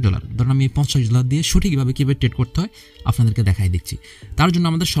 $50, ধরেন আমি এই $50 দিয়ে সঠিকভাবে কীভাবে ট্রেড করতে হয় আপনাদেরকে দেখাই দিচ্ছি। তার জন্য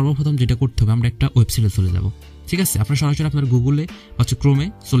আমাদের সর্বপ্রথম যেটা করতে হবে, আমরা একটা ওয়েবসাইটে চলে যাব, ঠিক আছে। আপনারা সরাসরি আপনার গুগলে হচ্ছে ক্রোমে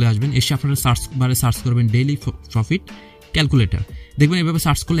চলে আসবেন, এসে আপনারা সার্চ বারে সার্চ করবেন ডেইলি প্রফিট ক্যালকুলেটর, দেখবেন এভাবে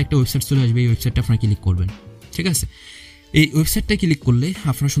সার্চ করলে একটা ওয়েবসাইট চলে আসবে। এই ওয়েবসাইটটা আপনারা ক্লিক করবেন, ঠিক আছে। এই ওয়েবসাইটটা ক্লিক করলে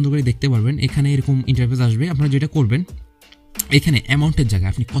আপনারা সুন্দর করে দেখতে পারবেন, এখানে এরকম ইন্টারফেস আসবে। আপনারা যেটা করবেন, এখানে অ্যামাউন্টের জায়গায়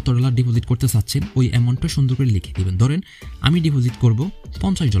আপনি কত ডলার ডিপোজিট করতে চাচ্ছেন ওই অ্যামাউন্টটা সুন্দর করে লিখে দেবেন। ধরেন আমি ডিপোজিট করব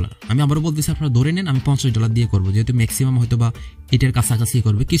 $50, আমি আবারও বলতেছি আপনারা ধরে নেন আমি $50 দিয়ে করবো, যেহেতু ম্যাক্সিমাম হয়তো বা এটার কাছাকাছি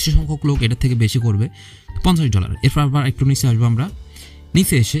করবে, কিছু সংখ্যক লোক এটার থেকে বেশি করবে, $50। এরপর আবার একটু নিচে আসবো, আমরা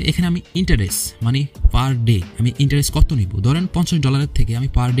নিচে এসে এখানে আমি ইন্টারেস্ট মানে পার ডে আমি ইন্টারেস্ট কত নিব, ধরেন $50 থেকে আমি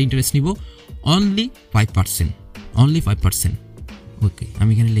পার ডে ইন্টারেস্ট নিব অনলি 5%, ওকে। আমি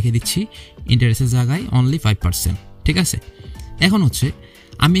এখানে লিখে দিচ্ছি ইন্টারেস্টের জায়গায় অনলি 5%, ঠিক আছে। এখন হচ্ছে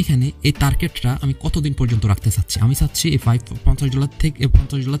আমি এখানে এই টার্গেটটা আমি কতদিন পর্যন্ত রাখতে চাচ্ছি, আমি চাচ্ছি এই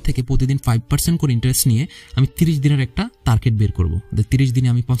 $50 থেকে প্রতিদিন 5% করে ইন্টারেস্ট নিয়ে আমি 30 দিনের একটা টার্গেট বের করবো। 30 দিনে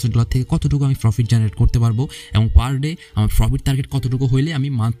আমি $50 থেকে কতটুকু আমি প্রফিট জেনারেট করতে পারবো এবং পার ডে আমার প্রফিট টার্গেট কতটুকু হইলে আমি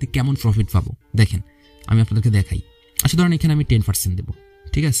মান্থলি কেমন প্রফিট পাবো। দেখেন আমি আপনাদেরকে দেখাই। আচ্ছা, ধরেন এখানে আমি 10% দেবো,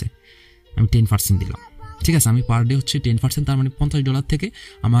 ঠিক আছে। আমি 10% দিলাম, ঠিক আছে। আমি পার ডে হচ্ছে 10%, তার মানে $50 থেকে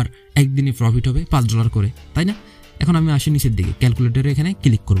আমার একদিনে প্রফিট হবে $5 করে, তাই না। এখন আমি আসি নিচের দিকে, ক্যালকুলেটরে এখানে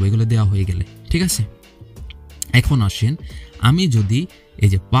ক্লিক করবো, এগুলো দেওয়া হয়ে গেলে, ঠিক আছে। এখন আসেন, আমি যদি এই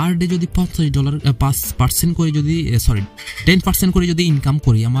যে পার ডে যদি $5% করে যদি 10% করে যদি ইনকাম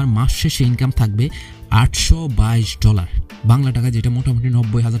করি, আমার মাস শেষে ইনকাম থাকবে $822 বাংলা টাকা, যেটা মোটামুটি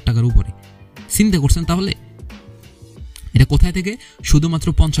 90,000 টাকার উপরে। চিন্তা করছেন তাহলে এটা কোথায় থেকে, শুধুমাত্র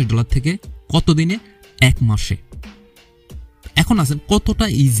 $50 থেকে কত দিনে, এক মাসে। এখন আসেন কতটা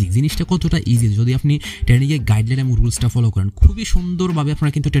ইজি জিনিসটা, কতটা ইজি যদি আপনি ট্রেডিংয়ে গাইডলাইন এবং রুলসটা ফলো করেন, খুবই সুন্দরভাবে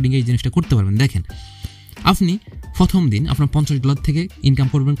আপনারা কিন্তু ট্রেডিংয়ে এই জিনিসটা করতে পারবেন। দেখেন আপনি প্রথম দিন আপনার $50 থেকে ইনকাম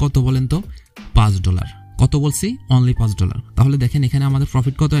করবেন কত বলেন তো, $5। কত বলছি, অনলি $5। তাহলে দেখেন এখানে আমাদের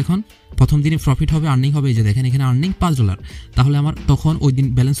প্রফিট কত, এখন প্রথম দিনে প্রফিট হবে, আর্নিং হবে, এই যে দেখেন এখানে আর্নিং $5। তাহলে আমার তখন ওই দিন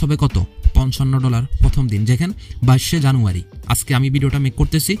ব্যালেন্স হবে কত, $55 প্রথম দিন, যেখান 22শে জানুয়ারি। আজকে আমি ভিডিওটা মেক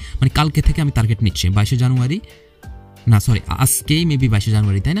করতেছি, মানে কালকে থেকে আমি টার্গেট নিচ্ছি 22শে জানুয়ারি, না সরি আজকেই মেবি 22শে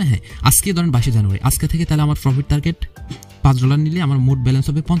জানুয়ারি, তাই না। হ্যাঁ, আজকে ধরেন 22শে জানুয়ারি, আজকে থেকে তাহলে আমার প্রফিট টার্গেট $5 নিলে আমার মোট ব্যালেন্স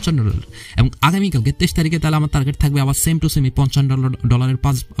হবে $55। এবং আগামীকালকে 23 তারিখে তাহলে আমার টার্গেট থাকবে আবার সেম টু সেম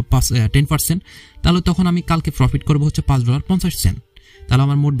 $55 10%, তাহলে তখন আমি কালকে প্রফিট করবো হচ্ছে $5.50, তাহলে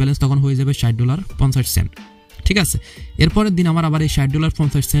আমার মোট ব্যালেন্স তখন হয়ে যাবে $60.50, ঠিক আছে। এরপরের দিন আমার আবার এই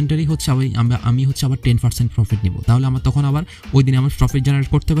 $60.50 হচ্ছে আমি হচ্ছে আবার 10% প্রফিট নিব, তাহলে আমার তখন আবার ওই দিনে আমার প্রফিট জেনারেট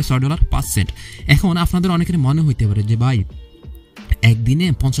করতে হবে $6.05। এখন আপনাদের অনেকের মনে হইতে পারে যে ভাই একদিনে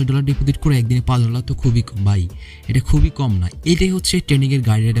 $50 ডিপোজিট করে একদিনে $5 তো খুবই ভাই, এটা খুবই কম না। এটাই হচ্ছে ট্রেডিংয়ের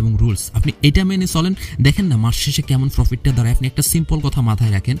গাইডলাইন এবং রুলস, আপনি এটা মেনে চলেন, দেখেন না মাস শেষে কেমন প্রফিটটা দাঁড়ায়। আপনি একটা সিম্পল কথা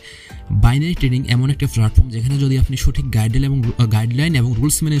মাথায় রাখেন, বাইনারি ট্রেডিং এমন একটা প্ল্যাটফর্ম যেখানে যদি আপনি সঠিক গাইডলাইন এবং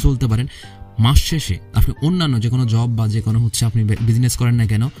রুলস মেনে চলতে পারেন, মাস শেষে আপনি অন্যান্য যে কোনো জব বা যে কোনো হচ্ছে আপনি বিজনেস করেন না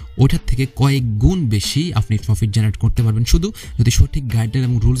কেন, ওইটার থেকে কয়েক গুণ বেশি আপনি প্রফিট জেনারেট করতে পারবেন, শুধু যদি সঠিক গাইডলাইন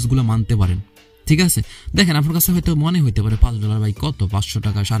এবং রুলসগুলো মানতে পারেন, ঠিক আছে। দেখেন আপনার কাছে হয়তো মনে হইতে পারে $5 ভাই কত, 500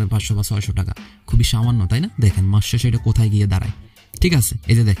 টাকা, 550 বা 600 টাকা, খুবই সামান্য, তাই না। দেখেন মাস শেষে এটা কোথায় গিয়ে দাঁড়ায়, ঠিক আছে।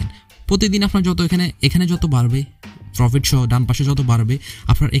 এই যে দেখেন প্রতিদিন আপনার যত এখানে যত বাড়বে প্রফিট সহ ডান পাশে যত বাড়বে,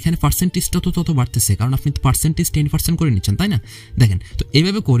 আপনার এখানে পার্সেন্টেজটা তো তত বাড়তেছে, কারণ আপনি পার্সেন্টেজ 10% করে নিচ্ছেন, তাই না। দেখেন তো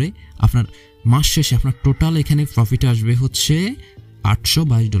এইভাবে করে আপনার মাস শেষে আপনার টোটাল এখানে প্রফিট আসবে হচ্ছে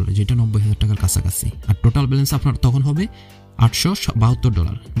 $822, যেটা 90,000 টাকার কাছাকাছি, আর টোটাল ব্যালেন্স আপনার তখন হবে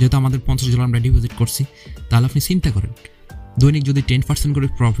 $872, যেহেতু আমাদের $50 আমরা ডিপোজিট করছি। তাহলে আপনি চিন্তা করেন দৈনিক যদি 10% করে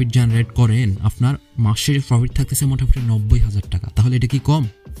প্রফিট জেনারেট করেন, আপনার মাসের প্রফিট থাকতেছে মোটামুটি 90,000 টাকা, তাহলে এটা কি কম?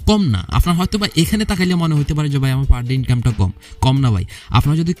 কম না। আপনার হয়তো বা এখানে তাকাইলে মনে হতে পারে যে ভাই আমার পার ডে ইনকামটা কম না ভাই।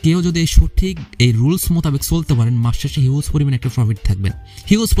 আপনার যদি কেউ যদি এই সঠিক এই রুলস মোতাবেক চলতে পারেন, মাস শেষে হিউজ পরিমাণে একটা প্রফিট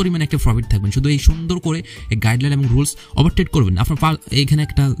থাকবেন, শুধু এই সুন্দর করে এই গাইডলাইন এবং রুলস ওভারটেক করবেন। আপনার এইখানে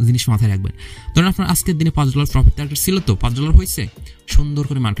একটা জিনিস মাথায় রাখবেন, ধরেন আপনার আজকের দিনে $5 প্রফিট টার্গেট ছিল, তো $5 হয়েছে, সুন্দর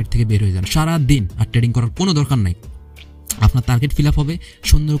করে মার্কেট থেকে বের হয়ে যান, সারা দিন আর ট্রেডিং করার কোনো দরকার নাই। আপনার টার্গেট ফিল আপ হবে,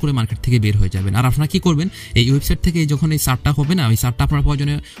 সুন্দর করে মার্কেট থেকে বের হয়ে যাবেন। আর আপনারা কি করবেন, এই ওয়েবসাইট থেকে যখন এই চার্টটা হবে না, ওই চার্টটা আপনার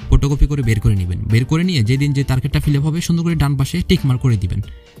প্রয়োজনে ফটোকপি করে বের করে নেবেন। বের করে নিয়ে যেদিন যে টার্গেটটা ফিল আপ হবে সুন্দর করে ডান পাশে টিক মার্ক করে দিবেন।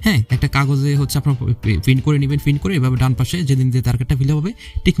 হ্যাঁ, একটা কাগজে হচ্ছে আপনার প্রিন্ট করে নেবেন, প্রিন্ট করে এভাবে ডান পাশে যেদিন যে টার্গেটটা ফিল আপ হবে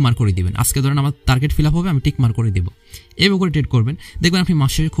টিক মার্ক করে দিবেন। আজকে ধরেন আমার টার্গেট ফিল আপ হবে, আমি টিক মার্ক করে দেবো। এভাবে করে ট্রেড করবেন, দেখবেন আপনি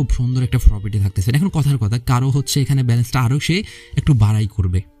মাসে খুব সুন্দর একটা প্রফিটে থাকতেছেন। এখন কথার কথা, কারো হচ্ছে এখানে ব্যালেন্সটা আরও সে একটু বাড়াই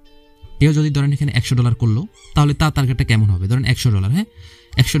করবে। কেউ যদি ধরেন এখানে $100 করলো, তাহলে তার টার্গেটটা কেমন হবে, ধরেন $100, হ্যাঁ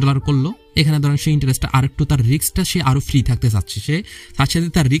 $100 করলো, এখানে ধরেন সেই ইন্টারেস্টটা আর একটু, তার রিস্কটা সে আরও ফ্রি থাকতে চাচ্ছে, সে তার সাথে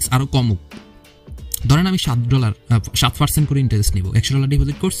তার রিস্ক আরও কমুক। ধরেন আমি $7% করে ইন্টারেস্ট নিব, $100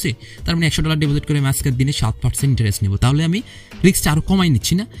 ডিপোজিট করছি, তার মানে $100 ডিপোজিট করে আমি আজকের দিনে 7% ইন্টারেস্ট নিব, তাহলে আমি রিস্কটা আরও কমাই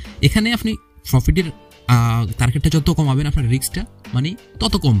নিচ্ছি না। এখানে আপনি প্রফিটের টার্গেটটা যত কমাবেন আপনার রিস্কটা মানে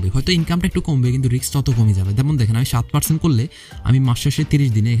তত কমবে, হয়তো ইনকামটা একটু কমবে কিন্তু রিস্ক তত কমে যাবে। যেমন দেখেন আমি 7% করলে আমি মাস শেষে 30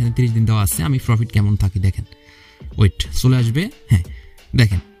 দিনে, এখানে 30 দিন দেওয়া আছে, আমি প্রফিট কেমন থাকি দেখেন, ওয়েট চলে আসবে, হ্যাঁ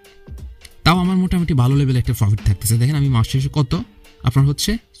দেখেন, তাও আমার মোটামুটি ভালো লেভেলে একটা প্রফিট থাকতেছে। দেখেন আমি মাস শেষে কত আপনার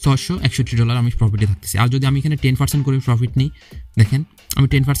হচ্ছে $661 আমি প্রফিটে থাকতেছি। আর যদি আমি এখানে 10% করে প্রফিট নিই, দেখেন আমি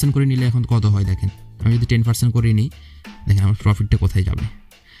 10% করে নিলে এখন কত হয় দেখেন, আমি যদি 10% করে নিই, দেখেন আমার প্রফিটটা কোথায় যাবে।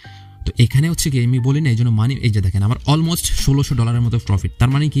 তো এখানে হচ্ছে কি আমি বলি না, এই জন্য মানে এই যে দেখেন আমার অলমোস্ট $1600 মতো প্রফিট। তার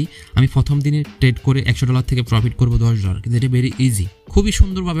মানে কি আমি প্রথম দিনে ট্রেড করে $100 থেকে প্রফিট করবো $10, কিন্তু এটা ভেরি ইজি, খুবই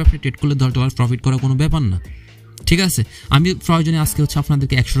সুন্দরভাবে আপনি ট্রেড করলে $10 প্রফিট করা কোনো ব্যাপার না, ঠিক আছে। আমি প্রয়োজনে আজকে হচ্ছে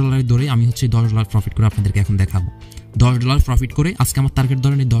আপনাদেরকে $100 ধরে আমি হচ্ছে $10 প্রফিট করে আপনাদেরকে এখন দেখাবো। $10 প্রফিট করে আজকে আমার টার্গেট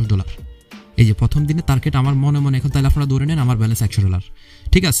ধরে নেই $10, এই যে প্রথম দিনে টার্গেট আমার মনে এখন, তাহলে আপনারা ধরে নেন আমার ব্যালেন্স $100,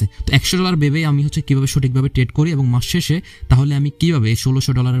 ঠিক আছে। তো $100 ভেবেই আমি হচ্ছে কীভাবে সঠিকভাবে ট্রেড করি এবং মাস শেষে তাহলে আমি কীভাবে এই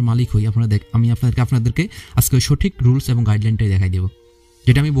 $1600 মালিক হই, আমি আপনাদেরকে আজকে ওই সঠিক রুলস এবং গাইডলাইনটাই দেখাই দেবো,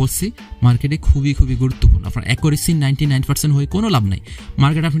 যেটা আমি বলছি মার্কেটে খুবই গুরুত্বপূর্ণ। আপনার অ্যাকুরেসি 99% হয়ে কোনো লাভ নাই,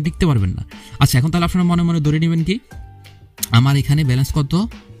 মার্কেটে আপনি টিকতে পারবেন না। আচ্ছা, এখন তাহলে আপনারা মনে ধরে নেবেন কি আমার এখানে ব্যালেন্স কত,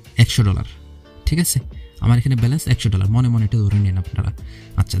 $100, ঠিক আছে, আমার এখানে ব্যালেন্স $100, মনে এটা ধরে নেন আপনারা।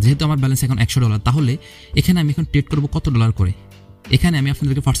 আচ্ছা, যেহেতু আমার ব্যালেন্স এখন $100, তাহলে এখানে আমি এখন ট্রেড করবো কত ডলার করে। এখানে আমি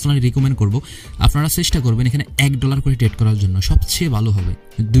আপনাদেরকে পার্সোনালি রিকমেন্ড করবো আপনারা চেষ্টা করবেন এখানে $1 করে ট্রেড করার জন্য, সবচেয়ে ভালো হবে।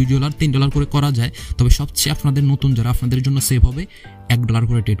 $2 $3 করে করা যায়, তবে সবচেয়ে আপনাদের নতুন যারা আপনাদের জন্য সেভ হবে $1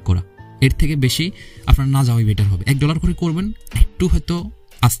 করে ট্রেড করা, এর থেকে বেশি আপনার না যাওয়াই বেটার হবে। $1 করে করবেন, একটু হয়তো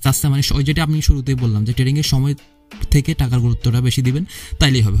আস্তে আস্তে, মানে যেটা আমি শুরুতেই বললাম যে ট্রেডিংয়ের সময় থেকে টাকার গুরুত্বটা বেশি দিবেন,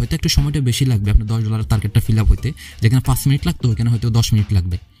 তাইলেই হবে। হয়তো একটু সময়টা বেশি লাগবে আপনার $10 টার্গেটটা ফিল আপ হইতে, যেখানে 5 মিনিট লাগতো ওইখানে হয়তো 10 মিনিট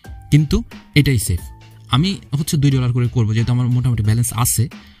লাগবে, কিন্তু এটাই সেফ। আমি হচ্ছে $2 করে করবো, যেহেতু আমার মোটামুটি ব্যালেন্স আছে,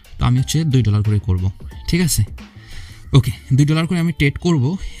 তো আমি হচ্ছে $2 করে করবো, ঠিক আছে। ওকে, $2 করে আমি ট্রেড করবো,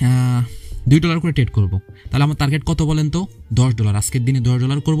 $2 করে ট্রেড করবো, তাহলে আমার টার্গেট কত বলেন তো, $10। আজকের দিনে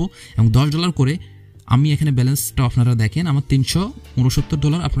 $10 করবো এবং $10 করে আমি এখানে ব্যালেন্সটা আপনারা দেখেন আমার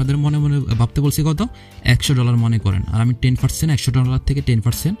 $369। আপনাদের মনে ভাবতে বলছি কত, $100 মনে করেন, আর আমি 10% $100 থেকে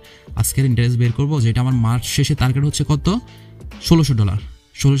 10% আজকের ইন্টারেস্ট বের করবো, যেটা আমার মার্চ শেষে টার্গেট হচ্ছে কত, $1600।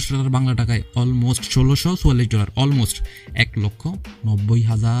 $1600 বাংলা টাকায় অলমোস্ট $1644, অলমোস্ট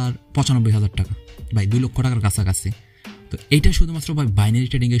 1,90,095,000 টাকা, ভাই 2 লক্ষ টাকার কাছাকাছি। তো এইটা শুধুমাত্র ভাই বাইনারি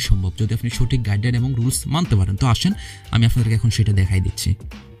ট্রেডিংয়ে সম্ভব, যদি আপনি সঠিক গাইডলাইন এবং রুলস মানতে পারেন। তো আসেন আমি আপনাদেরকে এখন সেটা দেখাই দিচ্ছি।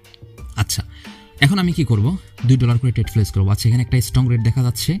 আচ্ছা, এখন আমি কি করব, $2 করে ট্রেড প্লেস করবো। আচ্ছা, এখানে একটা স্ট্রং রেট দেখা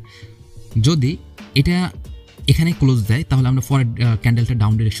যাচ্ছে, যদি এটা এখানে ক্লোজ দেয় তাহলে আমরা পরের ক্যান্ডেলটা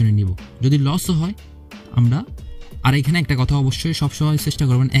ডাউন ডিরেকশনে নিব, যদি লসও হয় আমরা, আর এখানে একটা কথা অবশ্যই সবসময় চেষ্টা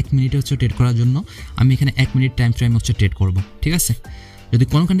করবেন 1 মিনিটে হচ্ছে ট্রেড করার জন্য। আমি এখানে 1 মিনিট টাইম ফ্রেম হচ্ছে ট্রেড করব, ঠিক আছে। যদি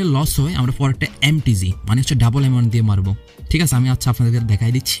কোনো ক্যান্ডেল লস হয় আমরা পরেরটা MTG মানে হচ্ছে ডাবল অ্যামাউন্ট দিয়ে মারবো, ঠিক আছে। আমি আচ্ছা আপনাদেরকে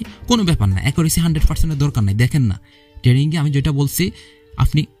দেখাই দিচ্ছি, কোনো ব্যাপার না, অ্যাকুরেসি 100%-এর দরকার নেই। দেখেন না ট্রেডিংয়ে আমি যেটা বলছি,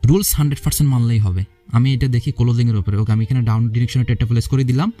 আপনি রুলস 100% মানলেই হবে। আমি এটা দেখি ক্লোজিংয়ের উপরে, ওকে আমি এখানে ডাউন ডিরেকশনে ট্রেডটা প্লেস করে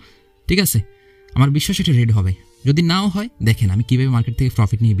দিলাম, ঠিক আছে। আমার বিশ্বাস এটা রেড হবে, যদি নাও হয় দেখেন আমি কীভাবে মার্কেট থেকে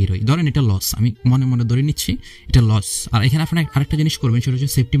প্রফিট নিয়ে বের হই। ধরেন এটা লস, আমি মনে ধরে নিচ্ছি এটা লস। আর এখানে আপনার আরেকটা জিনিস করবেন, সেটা হচ্ছে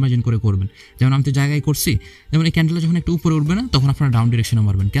সেফটি মার্জিন করে করবেন। যেমন আমি তো জায়গায় করছি, যেমন এই ক্যান্ডেলটা যখন একটু উপরে উঠবে না, তখন আপনারা ডাউন ডিরেকশনে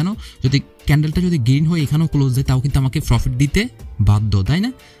মারবেন। কেন, যদি ক্যান্ডেলটা যদি গ্রিন হয়ে এখানেও ক্লোজ দেয়, তাও কিন্তু আমাকে প্রফিট দিতে বাধ্য, তাই না।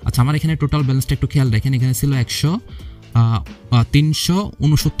 আচ্ছা, আমার এখানে টোটাল ব্যালেন্সটা একটু খেয়াল রাখেন, এখানে ছিল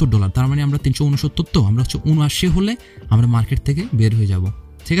 $369, তার মানে আমরা 369, তো আমরা হচ্ছে 79 হলে আমরা মার্কেট থেকে বের হয়ে যাব,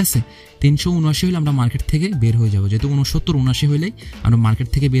 ঠিক আছে। 379 হলে আমরা মার্কেট থেকে বের হয়ে যাবো, যেহেতু 69 79 হলেই আমরা মার্কেট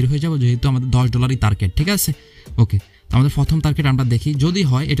থেকে বের হয়ে যাবো, যেহেতু আমাদের $10 টার্গেট, ঠিক আছে। ওকে, আমাদের প্রথম টার্গেট আমরা দেখি, যদি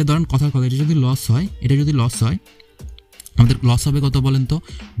হয় এটা ধরেন কথার কথা, এটা যদি লস হয়, আমাদের লস হবে কত বলেন তো,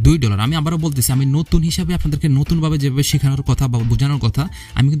 $2। আমি আবারও বলতেছি, আমি নতুন হিসাবে আপনাদেরকে নতুনভাবে যেভাবে শেখানোর কথা বা বোঝানোর কথা,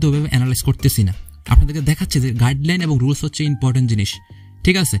 আমি কিন্তু ওইভাবে অ্যানালাইজ করতেছি না, আপনাদেরকে দেখাচ্ছে যে গাইডলাইন এবং রুলস হচ্ছে ইম্পর্টেন্ট জিনিস,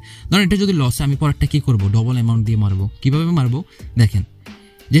 ঠিক আছে। ধরেন এটা যদি লস হয়, আমি পরেরটা কী করবো, ডবল অ্যামাউন্ট দিয়ে মারবো। কীভাবে মারবো দেখেন,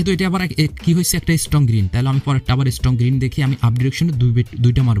 যেহেতু এটা আবার কী হয়েছে, একটা স্ট্রং গ্রিন, তাহলে আমি পরেরটা আবার স্ট্রং গ্রিন দেখি, আমি আপ ডিরেকশনে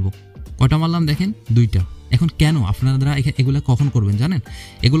দুইটা মারবো। কয়টা মারলাম দেখেন, 2টা। এখন কেন আপনারা এগুলো কখন করবেন জানেন,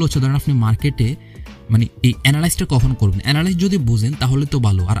 এগুলো হচ্ছে ধরেন আপনি মার্কেটে মানে এই অ্যানালাইসটা কখন করবেন, অ্যানালাইস যদি বুঝেন তাহলে তো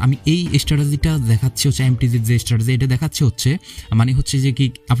ভালো। আর আমি এই স্ট্র্যাটেজিটা দেখাচ্ছি হচ্ছে এমটিজির যে স্ট্র্যাটেজি, এটা দেখাচ্ছি হচ্ছে মানে হচ্ছে যে কি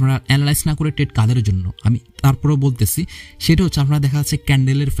আপনারা অ্যানালাইস না করে ট্রেড কাদের জন্য, আমি তারপরেও বলতেছি, সেটা হচ্ছে আপনারা দেখা যাচ্ছে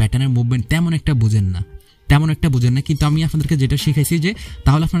ক্যান্ডেলের প্যাটার্নের মুভমেন্ট তেমন একটা বুঝেন না, কিন্তু আমি আপনাদেরকে যেটা শিখাইছি যে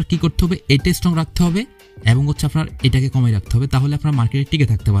তাহলে আপনার কী করতে হবে, এটা স্ট্রং রাখতে হবে এবং হচ্ছে আপনার এটাকে কমিয়ে রাখতে হবে, তাহলে আপনার মার্কেটে টিকে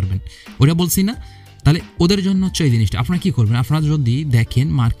থাকতে পারবেন। ওটা বলছি না, তাহলে ওদের জন্য হচ্ছে এই জিনিসটা। আপনারা কী করবেন, আপনারা যদি দেখেন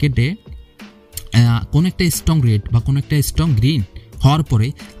মার্কেটে কোনো একটা স্ট্রং রেড বা কোনো একটা স্ট্রং গ্রিন হওয়ার পরে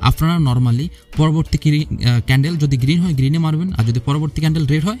আপনারা নর্মালি পরবর্তী ক্যান্ডেল যদি গ্রিন হয় গ্রিনে মারবেন, আর যদি পরবর্তী ক্যান্ডেল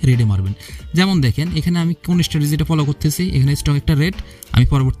রেড হয় রেডে মারবেন। যেমন দেখেন এখানে আমি কোন স্ট্র্যাটেজিটা ফলো করতেছি, এখানে স্ট্রং একটা রেড, আমি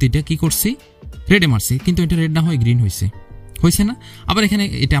পরবর্তীটা কী করছি, রেডে মারছি, কিন্তু এটা রেড না হয় গ্রিন হয়েছে না। আবার এখানে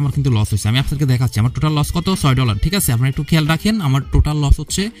এটা আমার কিন্তু লস হয়েছে, আমি আপনাদেরকে দেখাচ্ছি আমার টোটাল লস কত, $6, ঠিক আছে। আপনারা একটু খেয়াল রাখেন, আমার টোটাল লস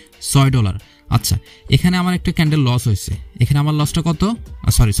হচ্ছে $6। আচ্ছা, এখানে আমার একটা ক্যান্ডেল লস হয়েছে, এখানে আমার লসটা কত,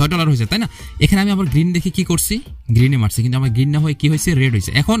 সরি $6 হয়েছে, তাই না। এখানে আমি আবার গ্রিন দেখে কি করছি, গ্রিনে মারছি, কিন্তু আমার গ্রিন না হয়ে কি হয়েছে, রেড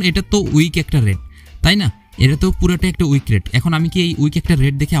হয়েছে। এখন এটা তো উইক একটা রেড, তাই না, এটা তো পুরোটা একটা উইক রেড। এখন আমি কি এই উইক একটা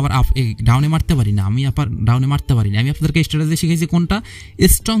রেড দেখে আবার ডাউনে মারতে পারি না, আমি আবার ডাউনে মারতে পারি না। আমি আপনাদেরকে স্ট্র্যাটেজি শিখেছি কোনটা,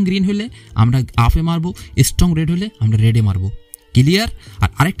 স্ট্রং গ্রিন হলে আমরা আপে মারবো, স্ট্রং রেড হলে আমরা রেডে মারবো, ক্লিয়ার। আর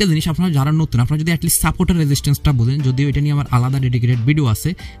আরেকটা জিনিস, আপনারা যারা নতুন, আপনারা যদি অ্যাটলিস্ট সাপোর্টের রেজিস্ট্যান্সটা বোঝেন, যদিও এটা নিয়ে আমার আলাদা ডেডিকেটেড ভিডিও আছে,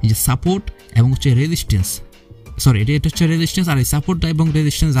 যে সাপোর্ট এবং হচ্ছে রেজিস্ট্যান্স, সরি এটা হচ্ছে রেজিস্ট্যান্স, আর এই সাপোর্ট এবং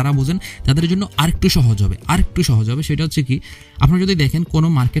রেজিস্ট্যান্স যারা বোঝেন তাদের জন্য আরেকটু সহজ হবে। সেটা হচ্ছে কি, আপনারা যদি দেখেন কোনো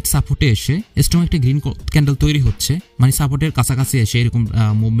মার্কেট সাপোর্টে এসে স্ট্রং একটা গ্রিন ক্যান্ডেল তৈরি হচ্ছে, মানে সাপোর্টের কাছাকাছি এসে এরকম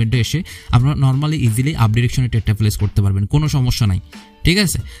মুভমেন্টে এসে আপনারা নর্মালি ইজিলি আপ ডিরেকশনে ট্রেডটা প্লেস করতে পারবেন, কোনো সমস্যা নাই, ঠিক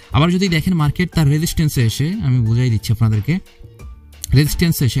আছে। আবার যদি দেখেন মার্কেট তার রেজিস্ট্যান্সে এসে, আমি বুঝাই দিচ্ছি আপনাদেরকে,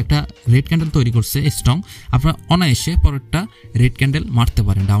 রেজিস্ট্যান্সে এসে একটা রেড ক্যান্ডেল তৈরি করছে স্ট্রং, আপনারা অনায়াসে পরেরটা রেড ক্যান্ডেল মারতে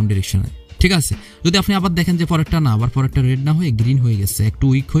পারেন ডাউন ডিরেকশনে, ঠিক আছে। যদি আপনি আবার দেখেন যে পরেরটা না, আবার পরেরটা রেড না হয়ে গ্রিন হয়ে গেছে, একটু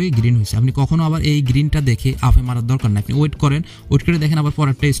উইক হয়ে গ্রিন হয়েছে, আপনি কখনো আবার এই গ্রিনটা দেখে আপে মারার দরকার না, আপনি ওয়েট করে দেখেন আবার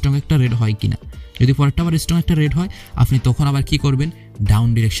পরেরটা স্ট্রং একটা রেড হয় কিনা। যদি পরেরটা আবার স্ট্রং একটা রেড হয়, আপনি তখন আবার কি করবেন, ডাউন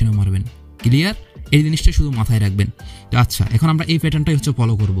ডিরেকশনে মারবেন, ক্লিয়ার। এই জিনিসটা শুধু মাথায় রাখবেন। আচ্ছা, এখন আমরা এই প্যাটার্নটাই হচ্ছে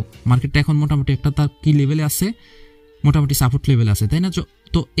ফলো করব। মার্কেটটা এখন মোটামুটি একটা তার কি লেভেলে আছে, মোটামুটি সাপোর্ট লেভেল আছে, তাই না।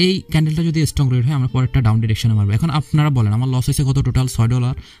 তো এই ক্যান্ডেলটা যদি স্ট্রং রেড হয়, আমরা পরেরটা ডাউন ডিরেকশনে মারবো। এখন আপনারা বলেন আমার লস হয়েছে কত, টোটাল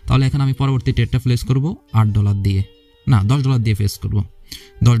 $6, তাহলে এখন আমি পরবর্তী ট্রেডটা প্লেস করবো $8 দিয়ে, না $10 দিয়ে প্লেস করবো,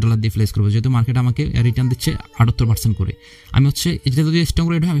 $10 দিয়ে প্লেস করবো, যেহেতু মার্কেট আমাকে রিটার্ন দিচ্ছে 78% করে। আমি হচ্ছে এটা যদি স্ট্রং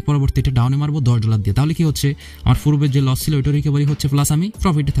রেড হয়, আমি পরবর্তীটা ডাউনে মারবো $10 দিয়ে, তাহলে কি হচ্ছে, আমার পূর্বের যে লস ছিল ওইটা রিকভারি হচ্ছে, প্লাস আমি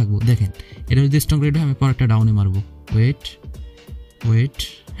প্রফিটে থাকবো। দেখেন এটা যদি স্ট্রং রেড হয়, আমি পরেরটা ডাউনে মারবো, ওয়েট,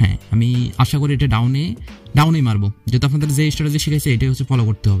 হ্যাঁ আমি আশা করি এটা ডাউনেই মারবো, যেহেতু আপনাদের যে স্ট্র্যাটেজি শিখেছে এটাই হচ্ছে ফলো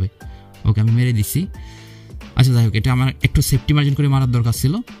করতে হবে। ওকে, আমি মেরে দিচ্ছি। আচ্ছা যাই হোক, এটা আমার একটু সেফটি মার্জিন করে মারার দরকার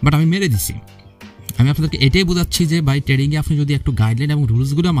ছিল, বাট আমি মেরে দিচ্ছি। আমি আপনাদেরকে এটাই বোঝাচ্ছি যে ভাই ট্রেডিংয়ে আপনি যদি একটু গাইডলাইন এবং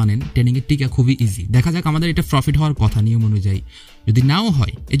রুলসগুলো মানেন, ট্রেডিংয়ের টিকা খুবই ইজি। দেখা যাক আমাদের এটা প্রফিট হওয়ার কথা নিয়ম অনুযায়ী, যদি নাও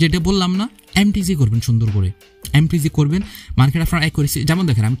হয়, এই যে এটা বললাম না, এমটিজি করবেন সুন্দর করে, এমটিজি করবেন। মার্কেট আপনার এক করেছি, যেমন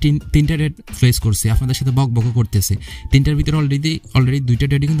দেখেন আমি তিনটা রেট ফেস করছি, আপনাদের সাথে বক করতেছে, তিনটার ভিতরে অলরেডি 2টা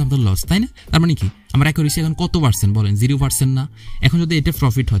ট্রেডিং কিন্তু আমাদের লস, তাই না। তার মানে কি আমার অ্যাকুরেসি এখন কত পার্সেন্ট বলেন, 0% না। এখন যদি এটা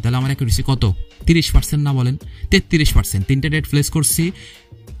প্রফিট হয়, তাহলে আমার অ্যাকুরেসি কত, 30% না বলেন, 33%। তিনটা রেট ফেস করছি,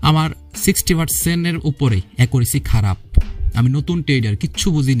 আমার 60%-এর উপরে অ্যাকুরেসি খারাপ। আমি নতুন ট্রেডার, কিচ্ছু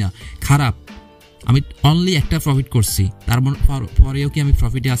বুঝি না, খারাপ। আমি অনলি একটা প্রফিট করছি, তার পরেও কি আমি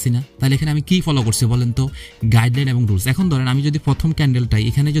প্রফিটে আসি না? তাহলে এখানে আমি কি ফলো করছি বলেন তো, গাইডলাইন এবং রুলস। এখন ধরেন আমি যদি প্রথম ক্যান্ডেলটাই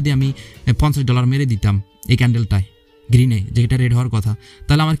এখানে যদি আমি $50 মেরে দিতাম, এই ক্যান্ডেলটায় গ্রিনে যেটা রেড হওয়ার কথা,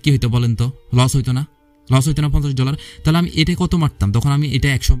 তাহলে আমার কি হইতো বলেন তো, লস হইতো না $50। তাহলে আমি এটা কত মারতাম, তখন আমি এটা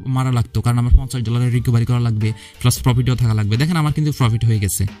 100 মারা লাগতো, কারণ আমার $50 রিকভারি করা লাগবে, প্লাস প্রফিটও থাকা লাগবে। দেখেন আমার কিন্তু প্রফিট হয়ে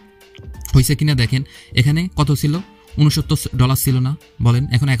গেছে, হয়েছে কিনা দেখেন। এখানে কত ছিল, $69 ছিল না বলেন,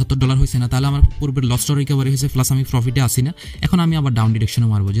 এখন $71 হয়েছে না। তাহলে আমার পূর্বের লসটা রিকভারি হয়েছে, প্লাস আমি প্রফিটে আসি না। এখন আমি আবার ডাউন ডিরেকশনে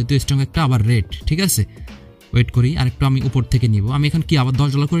মারবো, যেহেতু স্ট্রং একটা আবার রেড, ঠিক আছে। ওয়েট করি, আরেকটু আমি উপর থেকে নিব। আমি এখন কি আবার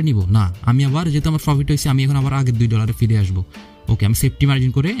 $10 করে নিব না, আমি আবার যেহেতু আমার প্রফিট হয়েছে, আমি এখন আবার আগের $2 ফিরে আসবো। ওকে, আমি সেফটি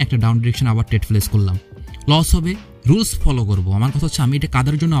মার্জিন করে একটা ডাউন ডিরেকশন আবার ট্রেড প্লেস করলাম। লস হবে, রুলস ফলো করবো। আমার কথা হচ্ছে, আমি এটা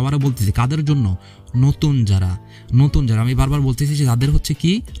কাদের জন্য আবারও বলতেছি, কাদের জন্য, নতুন যারা আমি বারবার বলতেছি যে যাদের হচ্ছে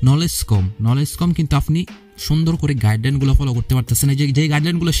কি নলেজ কম, কিন্তু আপনি সুন্দর করে গাইডলাইনগুলো ফলো করতে পারতেছেন। যে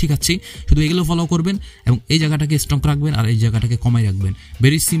গাইডলাইনগুলো শেখাচ্ছি শুধু এগুলো ফলো করবেন এবং এই জায়গাটাকে স্ট্রং রাখবেন আর এই জায়গাটাকে কমাই রাখবেন।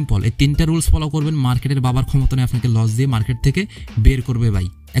 ভেরি সিম্পল, এই 3টা রুলস ফলো করবেন, মার্কেটের বাবার ক্ষমতা নেই আপনাকে লস দিয়ে মার্কেট থেকে বের করবে ভাই,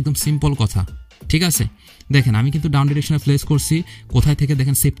 একদম সিম্পল কথা, ঠিক আছে। দেখেন আমি কিন্তু ডাউন ডিরেকশনে প্লেস করছি, কোথায় থেকে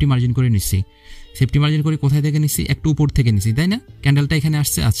দেখেন সেফটি মার্জিন করে নিচ্ছি, সেফটি মার্জিন করে কোথায় থেকে নিচ্ছি, একটু উপর থেকে নিচ্ছি, তাই না। ক্যান্ডেলটা এখানে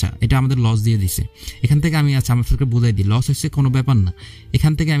আসছে, আচ্ছা এটা আমাদের লস দিয়ে দিছে। এখান থেকে আমি আচ্ছা আপনাদেরকে বুঝাই দিই, লস হচ্ছে কোনো ব্যাপার না।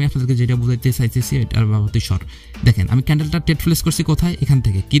 এখান থেকে আমি আপনাদেরকে যেটা বুঝাইতে চাইতেছি এটার বাবদ সর। দেখেন আমি ক্যান্ডেলটা টেট প্লেস করছি কোথায়, এখান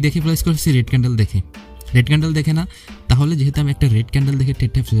থেকে কি দেখে প্লেস করছি, রেড ক্যান্ডেল দেখে। রেড ক্যান্ডেল দেখে না, তাহলে যেহেতু আমি একটা রেড ক্যান্ডেল দেখে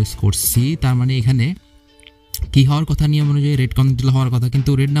টেটটা প্লেস করছি, তার মানে এখানে কি হওয়ার কথা, নিয়ম অনুযায়ী রেড ক্যান্ডেল হওয়ার কথা, কিন্তু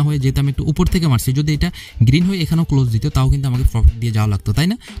রেড না হয়ে যেহেতু আমি একটু উপর থেকে মারছি, যদি এটা গ্রিন হয়ে এখানেও ক্লোজ দিত তাও কিন্তু আমাকে প্রফিট দিয়ে যাওয়া লাগতো, তাই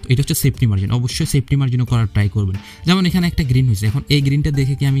না। তো এটা হচ্ছে সেফটি মার্জিন, অবশ্যই সেফটি মার্জিনও করার ট্রাই করবেন। যেমন এখানে একটা গ্রিন হয়েছে, এখন এই গ্রিনটা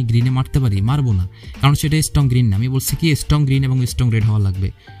দেখে কি আমি গ্রিনে মারতে পারি, মারবো না, কারণ সেটা স্ট্রং গ্রিন না। আমি বলছি কি স্ট্রং গ্রিন এবং স্ট্রং রেড হওয়া লাগবে।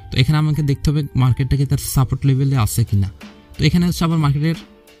 তো এখানে আমাকে দেখতে হবে মার্কেটটাকে তার সাপোর্ট লেভেলে আছে কিনা। তো এখানে হচ্ছে আবার মার্কেটের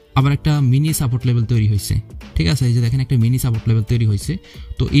আবার একটা মিনি সাপোর্ট লেভেল তৈরি হয়েছে, ঠিক আছে। এই যে দেখেন একটা মিনি সাপোর্ট লেভেল তৈরি হয়েছে।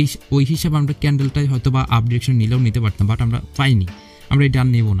 তো ওই হিসাবে আমরা ক্যান্ডেলটাই হয়তো বা আপ ডিরেকশন নিলেও নিতে পারতাম, বাট আমরা পাইনি, আমরা এটা আর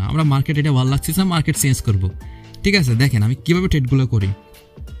নেবো না। আমরা মার্কেট এটা ভালো লাগছে না, মার্কেট চেঞ্জ করবো, ঠিক আছে। দেখেন আমি কীভাবে ট্রেডগুলো করি,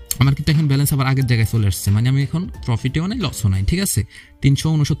 আমার কিন্তু এখন ব্যালেন্স আবার আগের জায়গায় চলে আসছে, মানে আমি এখন প্রফিটেও নাই লসও নাই, ঠিক আছে।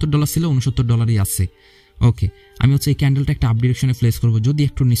 $369 ছিল, $69 আছে। ওকে, আমি হচ্ছে এই ক্যান্ডেলটা একটা আপ ডিরেকশনে প্লেস করবো, যদি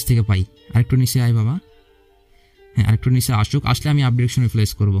একটু নিচ থেকে পাই। আর একটু নিচে আয় বাবা, হ্যাঁ আরেকটু নিচে আসুক, আসলে আমি আপ ডিরেকশনে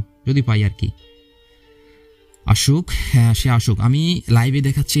প্লেস করবো যদি পাই আর কি। আসুক, হ্যাঁ সে আসুক। আমি লাইভে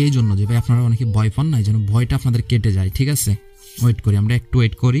দেখাচ্ছি এই জন্য যে ভাই আপনারা অনেকে ভয় পান না, এই জন্য ভয়টা আপনাদের কেটে যায়, ঠিক আছে। ওয়েট করি, আমরা একটু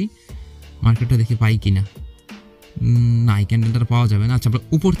ওয়েট করি, মার্কেটটা দেখে পাই কিনা। না, এই ক্যান্ডেলটা পাওয়া যাবে না। আচ্ছা আমরা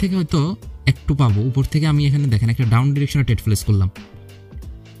উপর থেকে হয়তো একটু পাবো, উপর থেকে আমি এখানে দেখেন একটা ডাউন ডিরেকশনে ট্রেড প্লেস করলাম।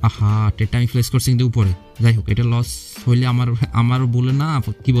 আহা, ট্রেডটা আমি প্লেস করছি কিন্তু উপরে, যাই হোক এটা লস হইলে আমারও বলে না,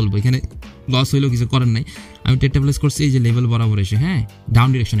 কি বলবো, এখানে লস হইলেও কিছু করার নাই। আমি ট্রেডটা প্লেস করছি এই যে লেভেল বরাবর এসে, হ্যাঁ ডাউন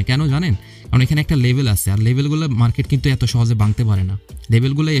ডিরেকশনে। কেন জানেন, কারণ এখানে একটা লেভেল আছে, আর লেভেলগুলো মার্কেট কিন্তু এত সহজে ভাঙতে পারে না।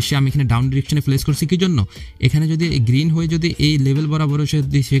 লেভেলগুলো এসে আমি এখানে ডাউন ডিরেকশনে প্লেস করছি কি জন্য, এখানে যদি গ্রিন হয়ে যদি এই লেভেল বরাবর এসে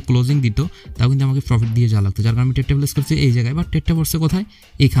যদি সে ক্লোজিং দিত তাও কিন্তু আমাকে প্রফিট দিয়ে যাওয়া লাগতো, যার কারণে আমি ট্রেডটা প্লেস করছি এই জায়গায়। বা ট্রেডটা পড়ছে কোথায়,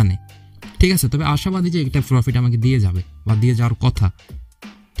 এখানে, ঠিক আছে। তবে আশাবাদী যে একটা প্রফিট আমাকে দিয়ে যাবে বা দিয়ে যাওয়ার কথা,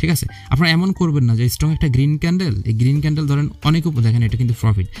 ঠিক আছে। আপনারা এমন করবেন না যে স্ট্রং একটা গ্রিন ক্যান্ডেল, এই গ্রিন ক্যান্ডেল ধরেন অনেক উপর, দেখেন এটা কিন্তু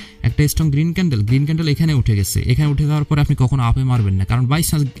প্রফিট। একটা স্ট্রং গ্রিন ক্যান্ডেল এখানে উঠে গেছে, এখানে উঠে যাওয়ার পরে আপনি কখনো আপে মারবেন না, কারণ বাই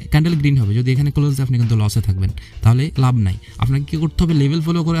চান্স ক্যান্ডেল গ্রিন হবে, যদি এখানে ক্লোজ আপনি কিন্তু লসে থাকবেন, তাহলে লাভ নাই। আপনাকে কি করতে হবে, লেভেল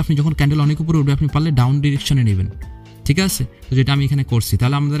ফলো করে আপনি যখন ক্যান্ডেল অনেক উপরে উঠবে আপনি পারলে ডাউন ডিরেকশনে নেবেন, ঠিক আছে। তো যেটা আমি এখানে করছি,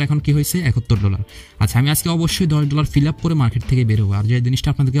 তাহলে আমাদের এখন কি হয়েছে, $71। আচ্ছা আমি আজকে অবশ্যই $10 ফিল আপ করে মার্কেট থেকে বের হবো, আর যে জিনিসটা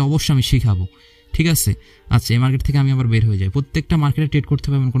আপনাদেরকে অবশ্যই আমি শিখাবো, ঠিক আছে। আচ্ছা এই মার্কেট থেকে আমি আবার বের হয়ে যাই, প্রত্যেকটা মার্কেটে ট্রেড করতে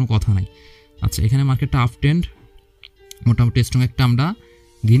হবে এমন কোনো কথা নাই। আচ্ছা এখানে মার্কেটটা আপ ট্রেন্ড, মোটামুটি স্ট্রং একটা আমরা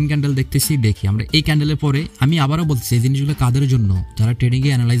গ্রিন ক্যান্ডেল দেখতেছি। দেখি আমরা এই ক্যান্ডেলের পরে, আমি আবারও বলতেছি এই জিনিসগুলো কাদের জন্য, যারা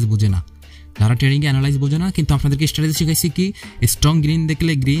ট্রেডিংয়ে অ্যানালাইজ বোঝে না, কিন্তু আপনাদেরকে স্ট্র্যাটেজি শিখাইছি কি, স্ট্রং গ্রিন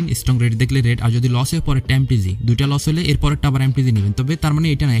দেখলে গ্রিন, স্ট্রং রেড দেখলে রেড, আর যদি লস হয় পরে এমটিজি, দুইটা লস হলে এরপরেরটা আবার এমটিজি নেবেন। তবে তার মানে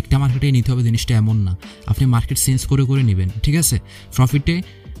এটা না একটা মার্কেটেই নিতে হবে, জিনিসটা এমন না, আপনি মার্কেট চেঞ্জ করে করে নেবেন, ঠিক আছে। প্রফিটে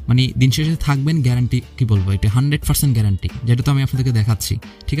মানে দিন শেষে থাকবেন, গ্যারান্টি, কি বলবো, এটা 100% গ্যারান্টি, যেটা তো আমি আপনাদেরকে দেখাচ্ছি,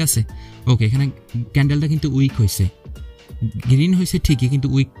 ঠিক আছে। ওকে, এখানে ক্যান্ডেলটা কিন্তু উইক হয়েছে, গ্রিন হয়েছে ঠিকই কিন্তু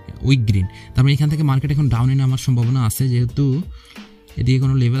উইক গ্রিন, তার মানে এখান থেকে মার্কেট এখন ডাউনে নামার সম্ভাবনা আছে, যেহেতু এদিকে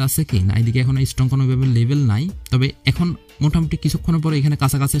কোনো লেভেল আছে কি না, এদিকে এখন স্ট্রং কোনো লেভেল নাই। তবে এখন মোটামুটি কিছুক্ষণের পরে এখানে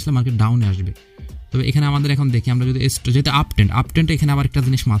কাছাকাছি আসলে মার্কেট ডাউনে আসবে। তবে এখানে আমাদের এখন দেখি, আমরা যদি যেহেতু আপ ট্রেন্ড, এখানে আবার একটা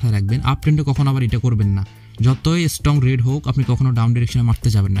জিনিস মাথায় রাখবেন, আপ ট্রেন্ডে কখনো আবার এটা করবেন না, যতই স্ট্রং রেড হোক আপনি কখনো ডাউন ডিরেকশনে মারতে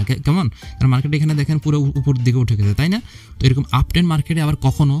যাবেন না, কেমন। কারণ মার্কেট এখানে দেখেন পুরো উপর দিকে উঠে গেছে, তাই না। তো এরকম আপ ট্রেন্ড মার্কেটে আবার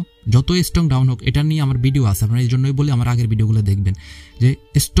কখনো যতই স্ট্রং ডাউন হোক, এটা নিয়ে আমার ভিডিও আছে, আপনারা এই জন্যই বলি আমার আগের ভিডিওগুলো দেখবেন, যে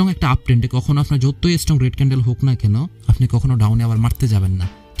স্ট্রং একটা আপ ট্রেন্ডে কখনো আপনার যতই স্ট্রং রেড ক্যান্ডেল হোক না কেন আপনি কখনো ডাউনে আবার মারতে যাবেন না,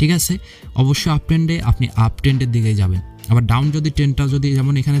 ঠিক আছে। অবশ্যই আপ ট্রেন্ডে আপনি আপ ট্রেন্ডের দিকে যাবেন। আবার ডাউন যদি ট্রেন্ডটা যদি,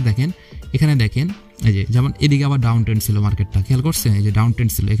 যেমন এখানে দেখেন এই যে যেমন এদিকে আবার ডাউন ট্রেন্ড ছিল মার্কেটটা, খেয়াল করছেন, এই যে ডাউন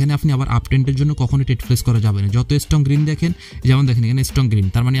ট্রেন্ড ছিল, এখানে আপনি আবার আপ ট্রেন্ডের জন্য কখনোই ট্রেড প্লেস করা যাবে না। যত স্ট্রং গ্রিন দেখেন, যেমন দেখেন এখানে স্ট্রং গ্রিন,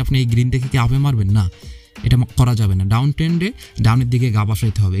 তার মানে আপনি এই গ্রিন দেখে কি আপে মারবেন না, এটা করা যাবে না। ডাউন ট্রেন্ডে ডাউনের দিকে গা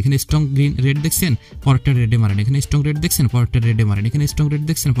বসাইতে হবে। এখানে স্ট্রং গ্রিন রেড দেখছেন, পরেরটা রেডে মারেন, এখানে স্ট্রং রেড দেখছেন, পরেরটা রেডে মারেন, এখানে স্ট্রং রেড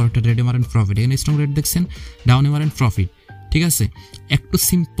দেখছেন, পরেরটা রেডে মারেন, প্রফিট, এখানে স্ট্রং রেড দেখছেন, ডাউনে মারেন, প্রফিট, ঠিক আছে। একটু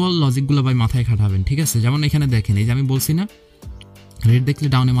সিম্পল লজিকগুলো ভাই মাথায় খাটাবেন, ঠিক আছে। যেমন এখানে দেখেন, এই যে আমি বলছি না রেড দেখলে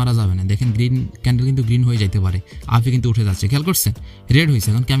ডাউনে মারা যাবে না, দেখেন গ্রিন ক্যান্ডেল কিন্তু গ্রিন হয়ে যেতে পারে, আপে কিন্তু উঠে যাচ্ছে, খেয়াল করছেন, রেড হয়েছে।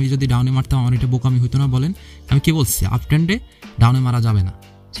 এখন কি আমি যদি ডাউনে মারতাম আমার এটা বোকামি হইতো না, বলেন। আমি কি বলছি, আপ ট্রেন্ডে ডাউনে মারা যাবে না,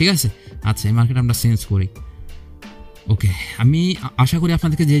 ঠিক আছে। আচ্ছা এই মার্কেট আমরা চেঞ্জ করি। ওকে, আমি আশা করি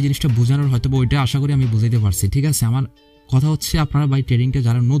আপনাদেরকে যে জিনিসটা বোঝানোর হয়তো ওইটা আশা করি আমি বুঝাইতে পারছি, ঠিক আছে। আমার কথা হচ্ছে আপনারা ভাই ট্রেডিংটা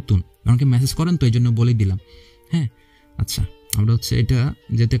যারা নতুন আমাকে মেসেজ করেন, তো এই জন্য বলেই দিলাম। হ্যাঁ, আচ্ছা, আমরা হচ্ছে এটা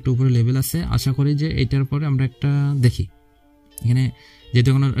যেহেতু একটা উপরে লেভেল আছে, আশা করি যে এটার পরে আমরা একটা দেখি এখানে, যেহেতু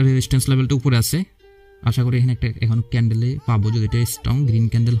এখন রেজিস্ট্যান্স লেভেলটা উপরে আছে, আশা করি এখানে একটা এখন ক্যান্ডেলে পাবো, যদি এটা স্ট্রং গ্রিন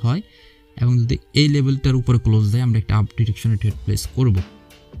ক্যান্ডেল হয় এবং যদি এই লেভেলটার উপরে ক্লোজ দেয় আমরা একটা আপ ডিরেকশনে ট্রেড প্লেস করব।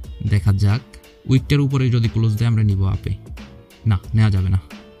 দেখা যাক, উইকটার উপরে যদি ক্লোজ দেয় আমরা নিব আপে। না, নেওয়া যাবে না,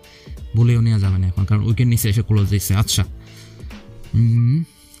 বলেও নেওয়া যাবে না এখন, কারণ উইকের নিচে এসে ক্লোজ দিচ্ছে। আচ্ছা,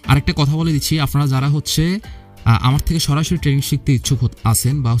 আরেকটা কথা বলে দিচ্ছি, আপনারা যারা হচ্ছে আমার থেকে সরাসরি ট্রেনিং শিখতে ইচ্ছুক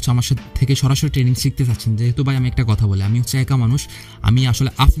আছেন বা হচ্ছে আমার সাথে থেকে সরাসরি ট্রেনিং শিখতে চাচ্ছেন, যেহেতু ভাই আমি একটা কথা বলি, আমি হচ্ছে একা মানুষ, আমি আসলে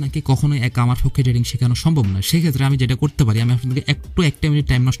আপনাকে কখনোই একা আমার পক্ষে ট্রেনিং শেখানো সম্ভব না। সেক্ষেত্রে আমি যেটা করতে পারি, আমি আপনাকে একটা মিনিট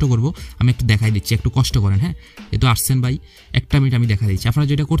টাইম নষ্ট করবো, আমি একটু দেখাই দিচ্ছি, একটু কষ্ট করেন। হ্যাঁ, যেহেতু আসছেন ভাই, একটা মিনিট আমি দেখা দিচ্ছি। আপনারা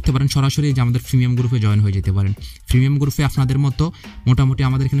যেটা করতে পারেন, সরাসরি যে আমাদের প্রিমিয়াম গ্রুপে জয়েন হয়ে যেতে পারেন। প্রিমিয়াম গ্রুপে আপনাদের মতো মোটামুটি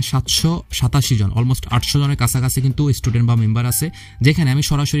আমাদের এখানে 787 জন, অলমোস্ট 800 জনের কাছাকাছি কিন্তু স্টুডেন্ট বা মেম্বার আছে, যেখানে আমি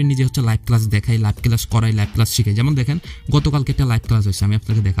সরাসরি নিজে হচ্ছে লাইভ ক্লাস দেখাই, লাইভ ক্লাস করাই, লাইভ ক্লাস শিখাই। যেমন দেখেন, গতকালকে একটা লাইভ ক্লাস হয়েছে, আমি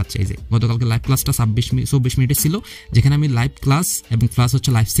আপনাকে দেখাচ্ছি। এই যে গতকালকে লাইভ ক্লাসটা 24 মিনিটের ছিল, যেখানে আমি লাইভ ক্লাস এবং প্লাস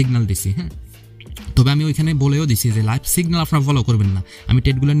হচ্ছে লাইভ সিগন্যাল দিছি। হ্যাঁ, তবে আমি ওইখানে বলেও দিছি যে লাইভ সিগন্যাল আপনারা ফলো করবেন না, আমি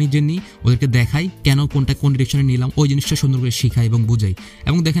টেটগুলো নিজে নিই, ওদেরকে দেখাই কেন কোনটা কোন ডিরেকশনে নিলাম, ওই জিনিসটা সুন্দর করে শিখাই এবং বুঝাই।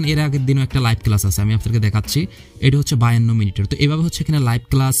 এবং দেখেন, এর আগের দিনও একটা লাইভ ক্লাস আছে, আমি আপনাদেরকে দেখাচ্ছি, এটা হচ্ছে 52 মিনিটের। তো এভাবে হচ্ছে এখানে লাইভ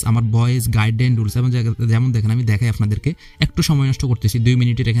ক্লাস, আমার ভয়েস, গাইডলাইন, রুলস, এবং যেমন দেখেন আমি দেখাই আপনাদেরকে, একটু সময় নষ্ট করতেছি, 2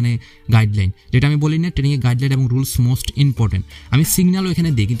 মিনিটের এখানে গাইডলাইন, যেটা আমি বলি না ট্রেনিংয়ে গাইডলাইন এবং রুলস মোস্ট ইম্পর্টেন্ট। আমি সিগন্যালও এখানে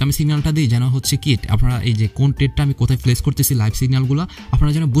দিই, কিন্তু আমি সিগন্যালটা দিই যেন হচ্ছে কি আপনারা এই যে কোন ট্রেডটা আমি কোথায় প্লেস করতেছি, লাইভ সিগন্যালগুলো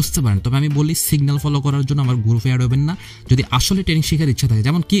আপনারা যেন বুঝতে পারেন। তবে আমি বলি সিগন্যাল ফলো করার জন্য আমার গ্রুপে অ্যাড হবেন না, যদি আসলে ট্রেনিং শেখার ইচ্ছা থাকে।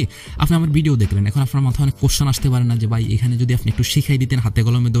 যেমন কি আপনি আমার ভিডিও দেখলেন, এখন আপনার মাথায় অনেক কোশ্চেন আসতে পারে না যে ভাই এখানে যদি আপনি একটু শিখাই দিতেন, হাতে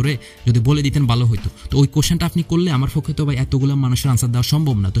কলমে ধরে যদি বলে দিতেন ভালো হতো। তো ওই কোশ্চেনটা আপনি করলে আমার পক্ষে তো ভাই এতগুলো মানুষের আনসার দেওয়া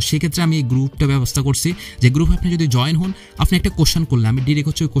সম্ভব না। তো সেক্ষেত্রে আমি এই গ্রুপটা ব্যবস্থা করছি, যে গ্রুপে আপনি যদি জয়েন হন, আপনি একটা কোশ্চেন করলে আমি ডিরেক্ট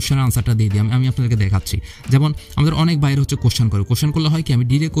হচ্ছে ওই কোশ্চেনের আনসারটা দিয়ে দিই। আমি আপনাদেরকে দেখাচ্ছি, যেমন আমাদের অনেক ভাইয়ের হচ্ছে কোশ্চেন করে, কোশ্চেন করলে হয় কি আমি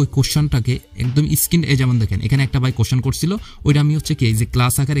ডিরেক্ট ওই কোশ্চেনটাকে একদম স্ক্রিন, যেমন দেখেন এখানে একটা ভাই কোশ্চেন করছিল, ওইটা আমি হচ্ছে কি এই যে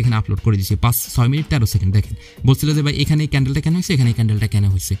ক্লাস আকারে এখানে আপলোড করে দিচ্ছি, 5-6 মিনিট 13 সেকেন্ড। দেখেন, বলছিল যে ভাই এখানে ক্যান্ডেলটা কেন হয়েছে, এখানে ক্যান্ডেলটা কেন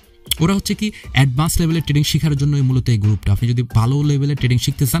হয়েছে। ওরা হচ্ছে কি অ্যাডভান্স লেভেলের ট্রেডিং শেখার জন্য মূলত এই গ্রুপটা। আপনি যদি ভালো লেভেলের ট্রেডিং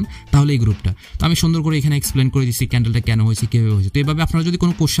শিখতে চান তাহলে এই গ্রুপটা। তো আমি সুন্দর করে এখানে এক্সপ্লেন করে দিচ্ছি ক্যান্ডেলটা কেন হয়েছে, কীভাবে হয়েছে। তো এইভাবে আপনার যদি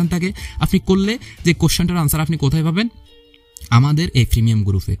কোনো কোশ্চেন থাকে, আপনি করলে যে কোশ্চেনটার আনসার আপনি কোথায় পাবেন, আমাদের এই প্রিমিয়াম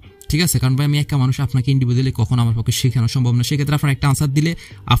গ্রুপে। ঠিক আছে, কারণ ভাই আমি একটা মানুষ, আপনাকে ইন্ডিভিজুয়ালি কখনো আমার পক্ষে শেখানো সম্ভব না। সেক্ষেত্রে আপনার একটা আনসার দিলে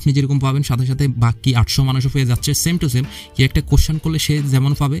আপনি যেরকম পাবেন, সাথে সাথে বাকি 800 মানুষও পেয়ে যাচ্ছে সেম টু সেম। কি একটা কোশ্চেন করলে সে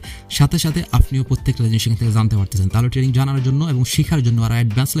যেমন পাবে, সাথে সাথে আপনিও প্রত্যেকটা জিনিস সেখান থেকে জানতে পারতেছেন। তাহলে ট্রেনিং জানার জন্য এবং শেখার জন্য আর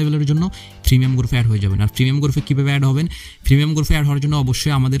অ্যাডভান্স লেভেলের জন্য প্রিমিয়াম গ্রুপে অ্যাড হয়ে যাবেন। আর প্রিমিয়াম গ্রুপে কীভাবে অ্যাড হবেন, প্রিমিয়াম গ্রুপে অ্যাড হওয়ার জন্য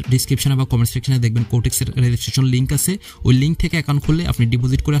অবশ্যই আমাদের ডিসক্রিপশনে বা কমেন্ট সেকশনে দেখবেন কোটেক্সের রেজিস্ট্রেশন লিঙ্ক আছে, ওই লিঙ্ক থেকে অ্যাকাউন্ট খুললে আপনি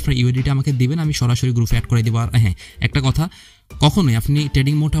ডিপোজিট করে আপনার ইউআইডিটা আমাকে দিবেন, আমি সরাসরি গ্রুপে অ্যাড করে দেবো। আর হ্যাঁ, একটা কথা, কখনোই আপনি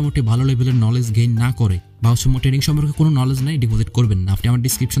ট্রেডিং মোটামুটি ভালো লেভেলের নলেজ গেইন না করে বা হচ্ছে ট্রেডিং সম্পর্কে কোনো নলেজ নাই ডিপোজিট করবেন না। আপনি আমার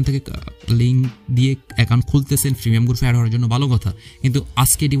ডিসক্রিপশন থেকে লিঙ্ক দিয়ে অ্যাকাউন্ট খুলতেছেন প্রিমিয়াম গ্রুপে অ্যাড হওয়ার জন্য, ভালো কথা, কিন্তু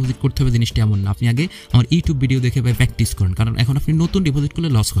আজকে ডিপোজিট করতে হবে জিনিসটা এমন না। আপনি আগে আমার ইউটিউব ভিডিও দেখে প্র্যাকটিস করেন, কারণ এখন আপনি নতুন ডিপোজিট করলে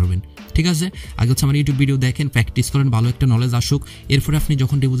লস করবেন। ঠিক আছে, আগে হচ্ছে আমার ইউটিউব ভিডিও দেখেন, প্র্যাকটিস করেন, ভালো একটা নলেজ আসুক, এরপরে আপনি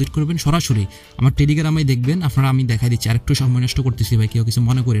যখন ডিপোজিট করবেন সরাসরি আমার টেলিগ্রামে দেখবেন। আপনারা আমি দেখাই দিচ্ছি, আরেকটু সময় নষ্ট করতেছি ভাই, কেউ কিছু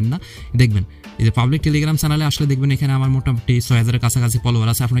মনে করেন না। দেখবেন এই যে পাবলিক টেলিগ্রাম চ্যানেলে আসলে দেখবেন এখানে আমার মোটামুটি 6000-এর কাছাকাছি ফলোয়ার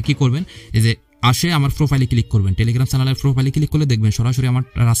আছে। আপনারা কি করবেন, এই যে আসে আমার প্রোফাইলে ক্লিক করবেন, টেলিগ্রাম চ্যানেলের প্রোফাইলে ক্লিক করলে দেখবেন সরাসরি আমার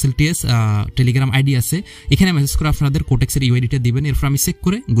রাসেল টিএস টেলিগ্রাম আইডি আছে, এখানে মেসেজ করে আপনাদের কোটেক্সের ইউআইডিটা দিবেন, এরপর আমি চেক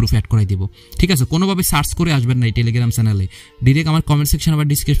করে গ্রুপে অ্যাড করে দিব। ঠিক আছে, কোনোভাবে সার্চ করে আসবেন না এই টেলিগ্রাম চ্যানেলে, ডিরেক্ট আমার কমেন্ট সেকশন বা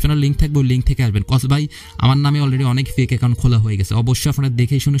ডিসক্রিপশনের লিঙ্ক থাকবে, ওই লিঙ্ক থেকে আসবেন। কজ ভাই আমার নামে অলরেডি অনেক ফেক অ্যাকাউন্ট খোলা হয়ে গেছে, অবশ্যই আপনারা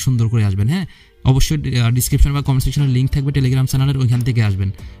দেখে শুনে সুন্দর করে আসবেন। হ্যাঁ, অবশ্যই ডিসক্রিপশন বা কমেন্ট সেকশনের লিঙ্ক থাকবে টেলিগ্রাম চ্যানেলের, ওইখান থেকে আসবেন।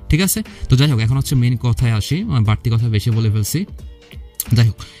 ঠিক আছে, তো যাই হোক, এখন হচ্ছে মেন কথায় আসি, বাড়তি কথা বেশি বলে ফেলছি। যাই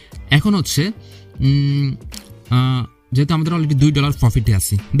হোক, এখন হচ্ছে যেহেতু আমাদের অলরেডি $2 প্রফিটে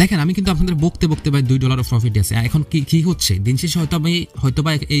আছে, দেখেন আমি কিন্তু আপনাদের বকতে ভাই $2 প্রফিটে আছে। এখন কি হচ্ছে, দিন শেষে হয়তো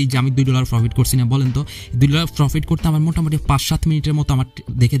বা এই যে আমি $2 প্রফিট করছি না, বলেন তো $2 প্রফিট করতে আমার মোটামুটি 5-7 মিনিটের মতো আমার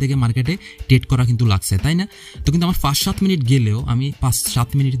দেখে মার্কেটে ট্রেড করা কিন্তু লাগছে, তাই না? তো কিন্তু আমার 5-7 মিনিট গেলেও আমি 5-7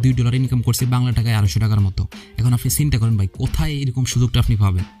 মিনিট $2 ইনকাম করছি, বাংলা টাকায় 200 টাকার মতো। এখন আপনি চিন্তা করেন ভাই, কোথায় এরকম সুযোগটা আপনি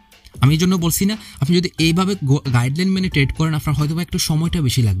পাবেন? আমি এই জন্য বলছি না, আপনি যদি এইভাবে গাইডলাইন মেনে ট্রেড করেন, আপনার হয়তো বা একটু সময়টা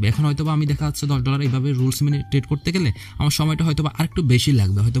বেশি লাগবে। এখন হয়তো বা আমি দেখা যাচ্ছে $10 এইভাবে রুলস মেনে ট্রেড করতে গেলে আমার সময়টা হয়তো বা আরেকটু বেশি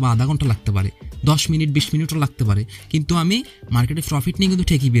লাগবে, হয়তো বা আধা ঘন্টা লাগতে পারে, 10 মিনিট 20 মিনিটও লাগতে পারে, কিন্তু আমি মার্কেটে প্রফিট নিয়ে কিন্তু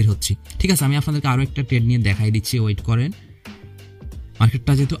ঠিকই বের হচ্ছি। ঠিক আছে, আমি আপনাদেরকে আরও একটা ট্রেড নিয়ে দেখাই দিচ্ছি, ওয়েট করেন।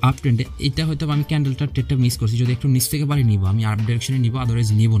 মার্কেটটা যেহেতু আপ ট্রেন্ডে, এটা হয়তো আমি ক্যান্ডেলটার ট্রেডটা মিস করছি, যদি একটু নিচ থেকে পারি নিব, আমি আপ ডিরেকশনে নিব, আদারওয়াইজ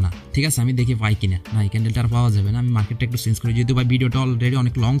নিব না। ঠিক আছে, আমি দেখি পাই কিনা, না এই ক্যান্ডেলটা আর পাওয়া যাবে না, আমি মার্কেটটা একটু চেঞ্জ করি, যেহেতু ভাই ভিডিওটা অলরেডি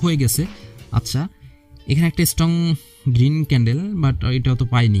অনেক লং হয়ে গেছে। আচ্ছা, এখানে একটা স্ট্রং গ্রিন ক্যান্ডেল, বাট এটাও তো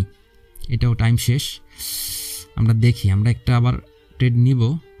পাইনি। এটাও টাইম শেষ। আমরা দেখি, আমরা একটা আবার ট্রেড নিব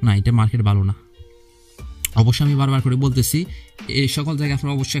না, এটা মার্কেট ভালো না। অবশ্যই আমি বারবার করে বলতেছি এই সকল জায়গায়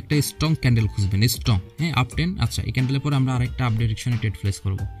আপনারা অবশ্যই একটা স্ট্রং ক্যান্ডেল খুঁজবেন, স্ট্রং। হ্যাঁ, আপ ট্রেন্ড। আচ্ছা, এই ক্যান্ডেলের পরে আমরা আরেকটা আপ ডিরেকশনে ট্রেড প্লেস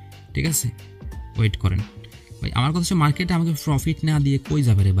করবো, ঠিক আছে? ওয়েট করেন ভাই। আমার কথা হচ্ছে মার্কেটে আমাকে প্রফিট না দিয়ে কই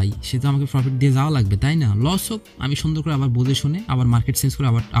যাবে রে ভাই? সে তো আমাকে প্রফিট দিয়ে যাওয়া লাগবে, তাই না? লস হোক, আমি সুন্দর করে আবার বুঝে শুনে আবার মার্কেট চেঞ্জ করে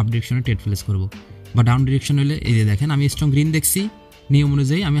আবার আপ ডিরেকশনে ট্রেড প্লেস করবো, বা ডাউন ডিরেকশন হলে এই যে দেখেন আমি স্ট্রং গ্রিন দেখছি, নিয়ম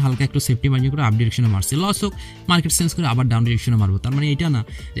অনুযায়ী আমি হালকা একটু সেফটি মার্জিন করে আপ ডিরেকশনে মারছি। লস হোক, মার্কেট চেঞ্জ করে আবার ডাউন ডিরেকশনে মারবো। তার মানে এটা না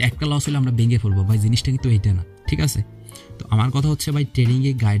যে একটা লস হলে আমরা ভেঙে পড়বো ভাই, জিনিসটা কিন্তু এইটা না, ঠিক আছে? তো আমার কথা হচ্ছে ভাই,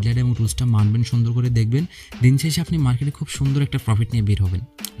 ট্রেডিংয়ে গাইডলাইন এবং রুলসটা মানবেন, সুন্দর করে দেখবেন, দিন শেষে আপনি মার্কেটে খুব সুন্দর একটা প্রফিট নিয়ে বের হবেন।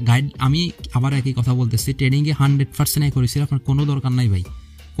 আমি আবার একই কথা বলতেছি, ট্রেডিংয়ে 100% অ্যাকুরেসি আপনার কোনো দরকার নাই ভাই,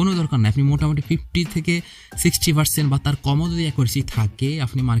 কোনো দরকার নাই। আপনি মোটামুটি 50 থেকে 60% বা তার কমও যদি অ্যাকুরেসি থাকে,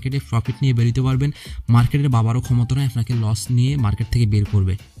 আপনি মার্কেটে প্রফিট নিয়ে বেরোতে পারবেন। মার্কেটের বাবারও ক্ষমতা নয় আপনাকে লস নিয়ে মার্কেট থেকে বের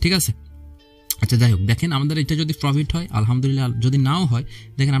করবে, ঠিক আছে? আচ্ছা, যাই হোক, দেখেন আমাদের এটা যদি প্রফিট হয় আলহামদুলিল্লাহ, যদি নাও হয়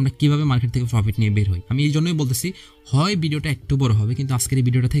দেখেন আমরা কীভাবে মার্কেট থেকে প্রফিট নিয়ে বের হই। আমি এই জন্যই বলতেছি, হয় ভিডিওটা একটু বড় হবে, কিন্তু আজকের এই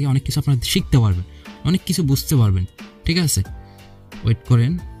ভিডিওটা থেকে অনেক কিছু আপনারা শিখতে পারবেন, অনেক কিছু বুঝতে পারবেন, ঠিক আছে? ওয়েট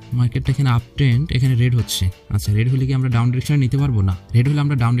করেন, মার্কেটটা এখানে আপ ট্রেন্ড, এখানে রেড হচ্ছে। আচ্ছা, রেড হলে কি আমরা ডাউন ডিরেকশনে নিতে পারবো? না, রেড হলে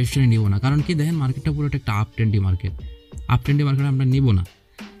আমরা ডাউন ডিরেকশনে নিব না। কারণ কি, দেখেন মার্কেটটা পুরোটা একটা up trendy market, up trendy market আমরা নিব না,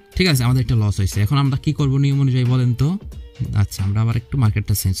 ঠিক আছে? আমাদের একটা লস হয়েছে। এখন আমরা কি করবো নিয়ম অনুযায়ী বলেন তো? আচ্ছা, আমরা আবার একটু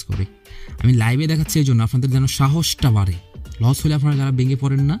মার্কেটটা চেঞ্জ করি। আমি লাইভে দেখাচ্ছি এই জন্য আপনাদের যেন সাহসটা বাড়ে। লস হলে আপনারা যারা ভেঙে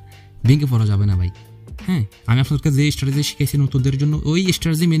পড়েন না, ভেঙে পড়া যাবে না ভাই। হ্যাঁ, আমি আপনাদেরকে যে স্ট্র্যাটেজি শিখেছি নতুনদের জন্য, ওই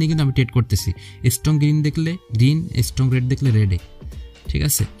স্ট্র্যাটেজি মেনে কিন্তু আমি ট্রেড করতেছি। স্ট্রং গ্রিন দেখলে গ্রিন, স্ট্রং রেড দেখলে রেডে, ঠিক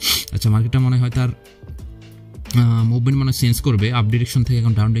আছে? আচ্ছা, মার্কেটটা মনে হয় তার মুভমেন্ট মনে চেঞ্জ করবে, আপ ডিরেকশন থেকে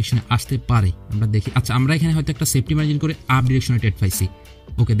এখন ডাউন ডিরেকশনে আসতে পারে, আমরা দেখি। আচ্ছা, আমরা এখানে হয়তো একটা সেফটি মার্জিন করে আপ ডিরেকশনে ট্রেড পাইছি।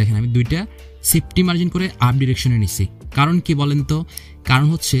 ওকে, দেখেন আমি দুইটা সেফটি মার্জিন করে আপ ডিরেকশনে নিচ্ছি। কারণ কি বলেন তো? কারণ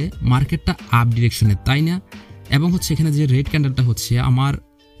হচ্ছে মার্কেটটা আপ ডিরেকশনে, তাই না? এবং হচ্ছে এখানে যে রেড ক্যান্ডেলটা হচ্ছে, আমার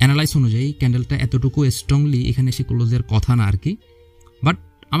অ্যানালাইস অনুযায়ী ক্যান্ডেলটা এতটুকু স্ট্রংলি এখানে এসে ক্লোজের কথা না আর কি। বাট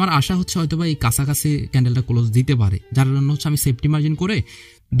আমার আশা হচ্ছে হয়তো বা এই কাছাকাছি ক্যান্ডেলটা ক্লোজ দিতে পারে, যার জন্য হচ্ছে আমি সেফটি মার্জিন করে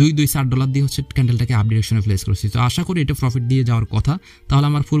 $2.60 দিয়ে হচ্ছে ক্যান্ডেলটাকে আপ ডিরেকশনে প্লেস করছি। তো আশা করি এটা প্রফিট দিয়ে যাওয়ার কথা। তাহলে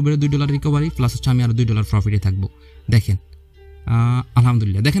আমার পূর্বের $2 রিকভারি প্লাস হচ্ছে আমি আরও $2 প্রফিটে থাকবো। দেখেন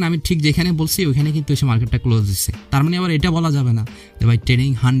আলহামদুলিল্লাহ, দেখেন আমি ঠিক যেখানে বলছি ওইখানে কিন্তু এসে মার্কেটটা ক্লোজ দিচ্ছে। তার মানে আবার এটা বলা যাবে না যে ভাই ট্রেডিং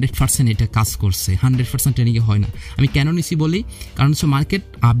 100% এটা কাজ করছে, 100% ট্রেডিংয়ে হয় না। আমি কেন নিছি বলি, কারণ হচ্ছে মার্কেট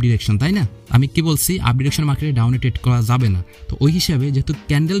আপ ডিরেকশন, তাই না? আমি কি বলছি, আপ ডিরেকশন মার্কেটে ডাউনে ট্রেড করা যাবে না। তো ওই হিসাবে যেহেতু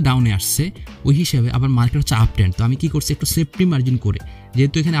ক্যান্ডেল ডাউনে আসছে, ওই হিসাবে আবার মার্কেট হচ্ছে আপ ট্রেন্ড। তো আমি কি করছি, একটু সেফটি মার্জিন করে,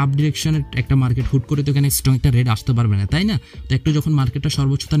 যেহেতু এখানে আপ ডিরেকশনের একটা মার্কেট, হুট করে তো এখানে স্ট্রং একটা রেড আসতে পারবে না, তাই না? তো একটু যখন মার্কেটটা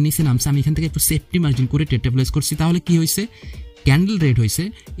সর্বোচ্চ তার নিচে নামছে, আমি এখান থেকে একটু সেফটি মার্জিন করে ট্রেডটা প্লেস করছি। তাহলে কি হয়েছে, ক্যান্ডেল রেড হয়েছে,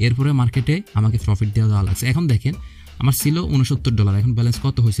 এরপরে মার্কেটে আমাকে প্রফিট দেওয়া লাগছে। এখন দেখেন আমার ছিল $69, এখন ব্যালেন্স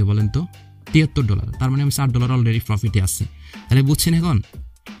কত হয়েছে বলেন তো? $73। তার মানে আমি $60 অলরেডি প্রফিটে আসছি। তাহলে বুঝছেন এখন?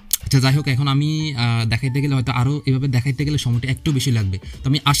 আচ্ছা, যাই হোক, এখন আমি দেখাইতে গেলে হয়তো আরও এভাবে দেখাইতে গেলে সময়টা একটু বেশি লাগবে। তো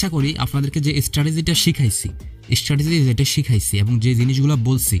আমি আশা করি আপনাদেরকে যে স্ট্র্যাটেজিটা শিখাইছি এবং যে জিনিসগুলো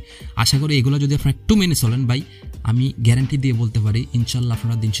বলছি, আশা করি এগুলো যদি আপনারা একটু মেনে চলেন ভাই, আমি গ্যারান্টি দিয়ে বলতে পারি ইনশাল্লাহ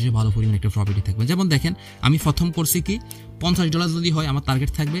আপনারা দিন শেষে ভালো পরিমাণ একটা প্রফিটে থাকবেন। যেমন দেখেন, আমি প্রথম করছি কি, $50 যদি হয় আমার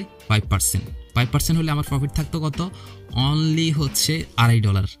টার্গেট থাকবে 5%। হলে আমার প্রফিট থাকতো কত? অনলি হচ্ছে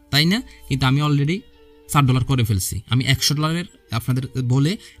 $2.5, তাই না? কিন্তু আমি অলরেডি $60 করে ফেলছি। আমি $100 আপনাদের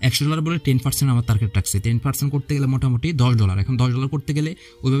বলে $100 বলে 10% আমার টার্গেট রাখছি। 10% করতে গেলে মোটামুটি $10। এখন $10 করতে গেলে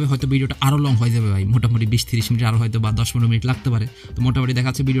ওইভাবে হয়তো ভিডিওটা আরও লং হয়ে যাবে ভাই, মোটামুটি 20-30 মিনিট আরও হয়তো বা 10-15 মিনিট লাগতে পারে। তো মোটামুটি দেখা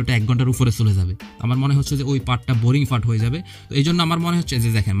যাচ্ছে ভিডিওটা 1 ঘন্টার উপরে চলে যাবে। আমার মনে হচ্ছে যে ওই পার্টটা বোরিং পার্ট হয়ে যাবে। তো এই জন্য আমার মনে হচ্ছে যে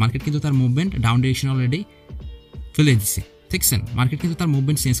দেখেন মার্কেট কিন্তু তার মুভমেন্ট ডাউন ডিরেকশন অলরেডি ফেলে দিচ্ছে, ঠিকছেন? মার্কেট কিন্তু তার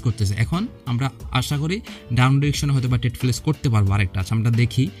মুভমেন্ট চেঞ্জ করতেছে। এখন আমরা আশা করি ডাউন ডিরেকশনে হয়তো বা ট্রেড প্লেস করতে পারবো আরেকটা। আচ্ছা, আমরা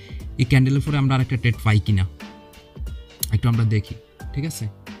দেখি এই ক্যান্ডেলের পরে আমরা আরেকটা ট্রেড পাই কিনা, একটু আমরা দেখি, ঠিক আছে?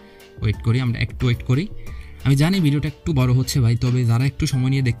 ওয়েট করি, আমরা একটু ওয়েট করি। আমি জানি ভিডিওটা একটু বড় হচ্ছে ভাই, তবে যারা একটু সময়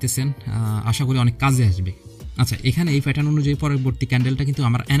নিয়ে দেখতেছেন আশা করি অনেক কাজে আসবে। আচ্ছা, এখানে এই প্যাটার্ন অনুযায়ী পরবর্তী ক্যান্ডেলটা কিন্তু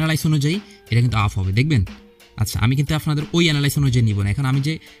আমার অ্যানালাইস অনুযায়ী এটা কিন্তু আপ হবে, দেখবেন। আচ্ছা, আমি কিন্তু আপনাদের ওই অ্যানালাইস অনুযায়ী নিব না। এখন আমি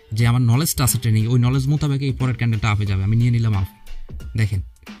যে আমার নলেজটা আছে ট্রেনিং, ওই নলেজ মোতাবেক এই পরের ক্যান্ডেলটা আপে যাবে, আমি নিয়ে নিলাম আপ। দেখেন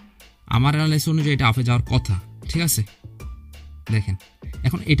আমার অ্যানালাইস অনুযায়ী এটা আপে যাওয়ার কথা, ঠিক আছে? দেখেন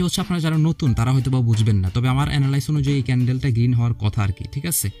এখন এটা হচ্ছে আপনারা যারা নতুন তারা হয়তো বা বুঝবেন না, তবে আমার অ্যানালাইস অনুযায়ী এই ক্যান্ডেলটা গ্রিন হওয়ার কথা আর কি, ঠিক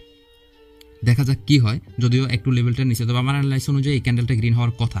আছে? দেখা যাক কি হয়, যদিও একটু লেভেলটা নিচে, তবে আমার অ্যানালাইস অনুযায়ী এই ক্যান্ডেলটা গ্রিন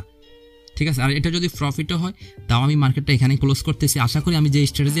হওয়ার কথা, ঠিক আছে? আর এটা যদি প্রফিটও হয় তাও আমি মার্কেটটা এখানেই ক্লোজ করতেছি। আশা করি আমি যে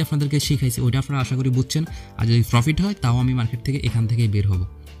স্ট্র্যাটেজি আপনাদেরকে শিখাইছি ওইটা আপনারা আশা করি বুঝছেন। আর যদি প্রফিট হয় তাও আমি মার্কেট থেকে এখান থেকেই বের হব,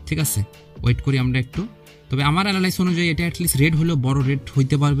 ঠিক আছে? ওয়েট করি আমরা একটু। তবে আমার অ্যানালাইস অনুযায়ী এটা অ্যাটলিস্ট রেড হলেও বড় রেড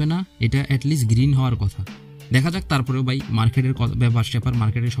হইতে পারবে না, এটা অ্যাটলিস্ট গ্রিন হওয়ার কথা, দেখা যাক। তারপরেও ভাই মার্কেটের ব্যাপার স্যাপার,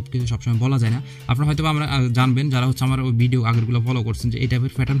 মার্কেটের সব কিছু সবসময় বলা যায় না। আপনারা হয়তো আমরা জানবেন যারা হচ্ছে আমার ওই ভিডিও আগেরগুলো ফলো করছেন যে এই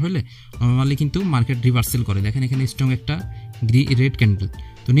টাইপের প্যাটার্ন হলে নর্মালি কিন্তু মার্কেট রিভার্সাল করে। দেখেন এখানে স্ট্রং একটা রেড ক্যান্ডেল,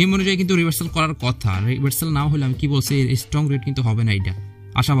 তো নিয়ম অনুযায়ী কিন্তু রিভার্সাল করার কথা। রিভার্সাল না হলে আমি কি বলছি, স্ট্রং রেড কিন্তু হবে না, এটা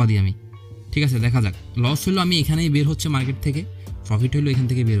আশাবাদী আমি। ঠিক আছে, দেখা যাক। লস হলো আমি এখানেই বের হচ্ছে মার্কেট থেকে, প্রফিট হলো এখান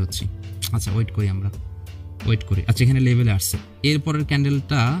থেকে বের হচ্ছে। আচ্ছা ওয়েট করি, আমরা ওয়েট করি। আচ্ছা এখানে লেভেলে আসছে, এরপরের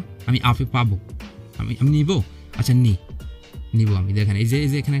ক্যান্ডেলটা আমি আপে পাবো, আমি নিব। আচ্ছা নিব আমি। দেখেন এই যে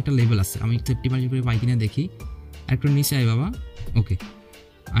এখানে একটা লেভেল আছে, আমি সেফটি মার্জিন করে পাই কিনা দেখি। একটু নিচে আয় বাবা। ওকে,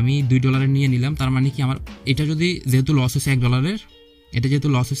 আমি $2 নিয়ে নিলাম। তার মানে কি আমার এটা যদি যেহেতু লস হচ্ছে $1, এটা যেহেতু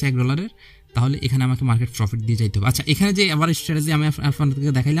লস হচ্ছে $1, তাহলে এখানে আমাকে মার্কেট প্রফিট দিয়ে যাইতে হবে। আচ্ছা এখানে যে আবার স্ট্র্যাটেজি আমি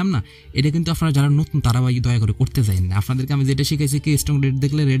আপনাদেরকে দেখাইলাম না, এটা কিন্তু আপনারা যারা নতুন তারা ভাই দয়া করে করতে চাইেন না। আপনাদেরকে আমি যেটা শিখেছি কি, স্ট্রং রেড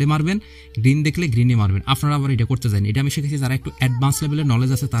দেখলে রেডে মারবেন, গ্রিন দেখলে গ্রিনে মারবেন। আপনারা আবার এটা করতে চাইেন। এটা আমি শিখেছি যারা একটু অ্যাডভান্স লেভেলের নলেজ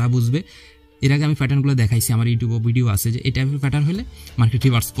আছে তারা বুঝবে। এর আগে আমি প্যাটার্নগুলো দেখাইছি, আমার ইউটিউবে ভিডিও আছে যে এই টাইপের প্যাটার্ন হলে মার্কেট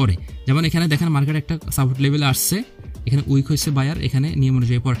রিভার্স করে। যেমন এখানে দেখেন মার্কেট একটা সাপোর্ট লেভেলে আসছে, এখানে উইক হয়েছে বায়ার, এখানে নিয়ম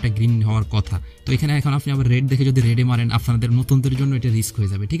অনুযায়ী পর একটা গ্রিন হওয়ার কথা। তো এখানে এখন আপনি আবার রেড দেখে যদি রেডে মারেন, আপনাদের নতুনদের জন্য এটা রিস্ক হয়ে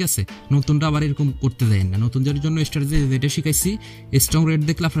যাবে। ঠিক আছে, নতুনটা আবার এরকম করতে দেন না। নতুনদের জন্য স্ট্র্যাটেজি যেটা শিখাইছি, স্ট্রং রেড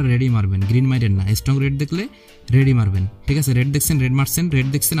দেখলে আপনারা রেডি মারবেন, গ্রিন মারেন না। স্ট্রং রেড দেখলে রেডি মারবেন। ঠিক আছে, রেড দেখছেন রেড মারছেন, রেড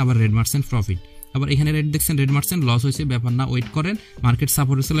দেখছেন আবার রেড মারছেন, প্রফিট। আবার এখানে রেড দেখছেন রেড মারছেন, লস হয়েছে, ব্যাপার না, ওয়েট করেন। মার্কেট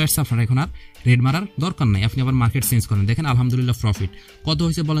সাপোর্টে চলে আসছে, আপনারা এখন আর রেড মারার দরকার নাই, আপনি আবার মার্কেট চেঞ্জ করেন। দেখেন আলহামদুলিল্লাহ প্রফিট কত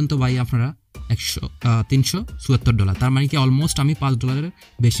হয়েছে বলেন তো ভাই আপনারা, $374। তার মানে কি অলমোস্ট আমি $5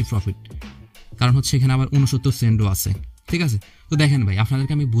 বেশি প্রফিট, কারণ হচ্ছে এখানে আবার 69 সেন্টও আছে। ঠিক আছে, তো দেখেন ভাই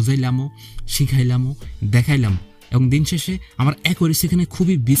আপনাদেরকে আমি বুঝাইলামও, শিখাইলামও, দেখাইলাম, এবং দিন শেষে আমার অ্যাকুরেসি এখানে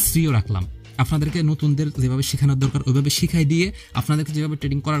খুবই বিশ্রীও রাখলাম। আপনাদেরকে নতুনদের যেভাবে শেখানোর দরকার ওইভাবে শিখাই দিয়ে আপনাদেরকে যেভাবে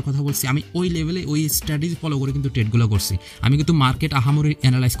ট্রেডিং করার কথা বলছি, আমি ওই লেভেলে ওই স্ট্র্যাটেজি ফলো করে কিন্তু ট্রেডগুলো করছি। আমি কিন্তু মার্কেট আহামরি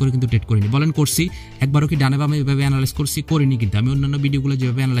অ্যানালাইজ করে কিন্তু ট্রেড করিনি। বলেন করছি একবারও কি ডানে বামে এভাবে অ্যানালাইজ করছি? করিনি। কিন্তু আমি অন্যান্য ভিডিওগুলো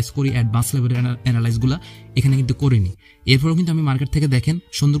যেভাবে অ্যানালাইজ করি, অ্যাডভান্স লেভেলের অ্যানালাইজগুলো এখানে কিন্তু করিনি। এরপরেও কিন্তু আমি মার্কেট থেকে দেখেন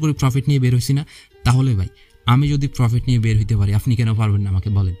সুন্দর করে প্রফিট নিয়ে বের হয়েছি না। তাহলে ভাই আমি যদি প্রফিট নিয়ে বের হইতে পারি, আপনি কেন পারবেন না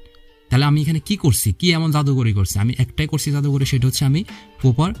আমাকে বলেন? তাহলে আমি এখানে কি করছি, কি এমন জাদুঘরি করছি? আমি একটাই করছি জাদুঘরি, সেটা হচ্ছে আমি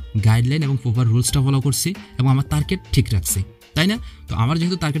প্রপার গাইডলাইন এবং প্রপার রুলসটা ফলো করছি এবং আমার টার্গেট ঠিক রাখছি, তাই না? তো আমার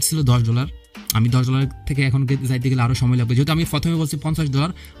যেহেতু টার্গেট ছিল $10, আমি $10 থেকে এখন যাইতে গেলে আরও সময় লাগবে। যেহেতু আমি প্রথমে বলছি $50,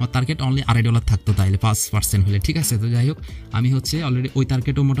 আমার টার্গেট অনলি $2.5 থাকতো, তাইলে 5% হলে। ঠিক আছে, তো যাই হোক আমি হচ্ছে অলরেডি ওই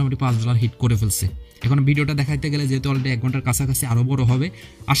টার্গেটও মোটামুটি $5 হিট করে ফেলছে। এখন ভিডিওটা দেখাইতে গেলে যেহেতু অলরেডি 1 ঘন্টার কাছাকাছি আরও বড় হবে।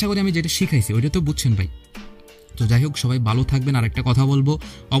 আশা করি আমি যেটা শিখাইছি ওইটা তো বুঝছেন ভাই। তো যাই হোক সবাই ভালো থাকবেন। আর একটা কথা বলবো,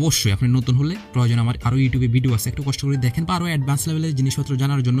 অবশ্যই আপনি নতুন হলে প্রয়োজন আমার আরও ইউটিউবে ভিডিও আছে, একটু কষ্ট করে দেখেন। বা আরও অ্যাডভান্স লেভেলের জিনিসপত্র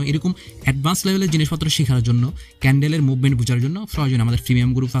জানার জন্য, এরকম অ্যাডভান্স লেভেলের জিনিসপত্র শেখার জন্য, ক্যান্ডেলের মুভমেন্ট বোঝার জন্য প্রয়োজন আমাদের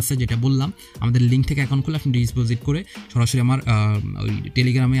প্রিমিয়াম গ্রুপ আছে, যেটা বললাম। আমাদের লিঙ্ক থেকে অ্যাকাউন্ট খুলে আপনি ডিপোজিট করে সরাসরি আমার ওই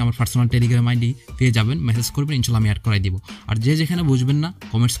টেলিগ্রামে, আমার পার্সোনাল টেলিগ্রাম আইডি পেয়ে যাবেন, মেসেজ করবেন, ইনশাল্লাহ আমি অ্যাড করাই দিব। আর যে যেখানে বুঝবেন না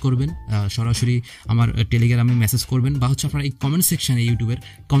কমেন্টস করবেন, সরাসরি আমার টেলিগ্রামে মেসেজ করবেন, বা হচ্ছে আপনারা এই কমেন্ট সেকশানে ইউটিউবের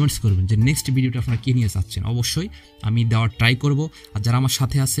কমেন্টস করবেন যে নেক্সট ভিডিওটা আপনারা কী নিয়ে চাচ্ছেন। অবশ্যই আমি দেওয়ার ট্রাই করব। আর যারা আমার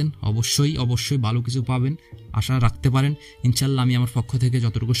সাথে আছেন অবশ্যই ভালো কিছু পাবেন, আশা রাখতে পারেন। ইনশাল্লাহ আমি আমার পক্ষ থেকে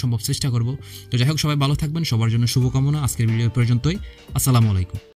যতটুকু সম্ভব চেষ্টা করব। তো যাই হোক সবাই ভালো থাকবেন, সবার জন্য শুভকামনা। আজকের ভিডিও পর্যন্তই। আসসালামু আলাইকুম।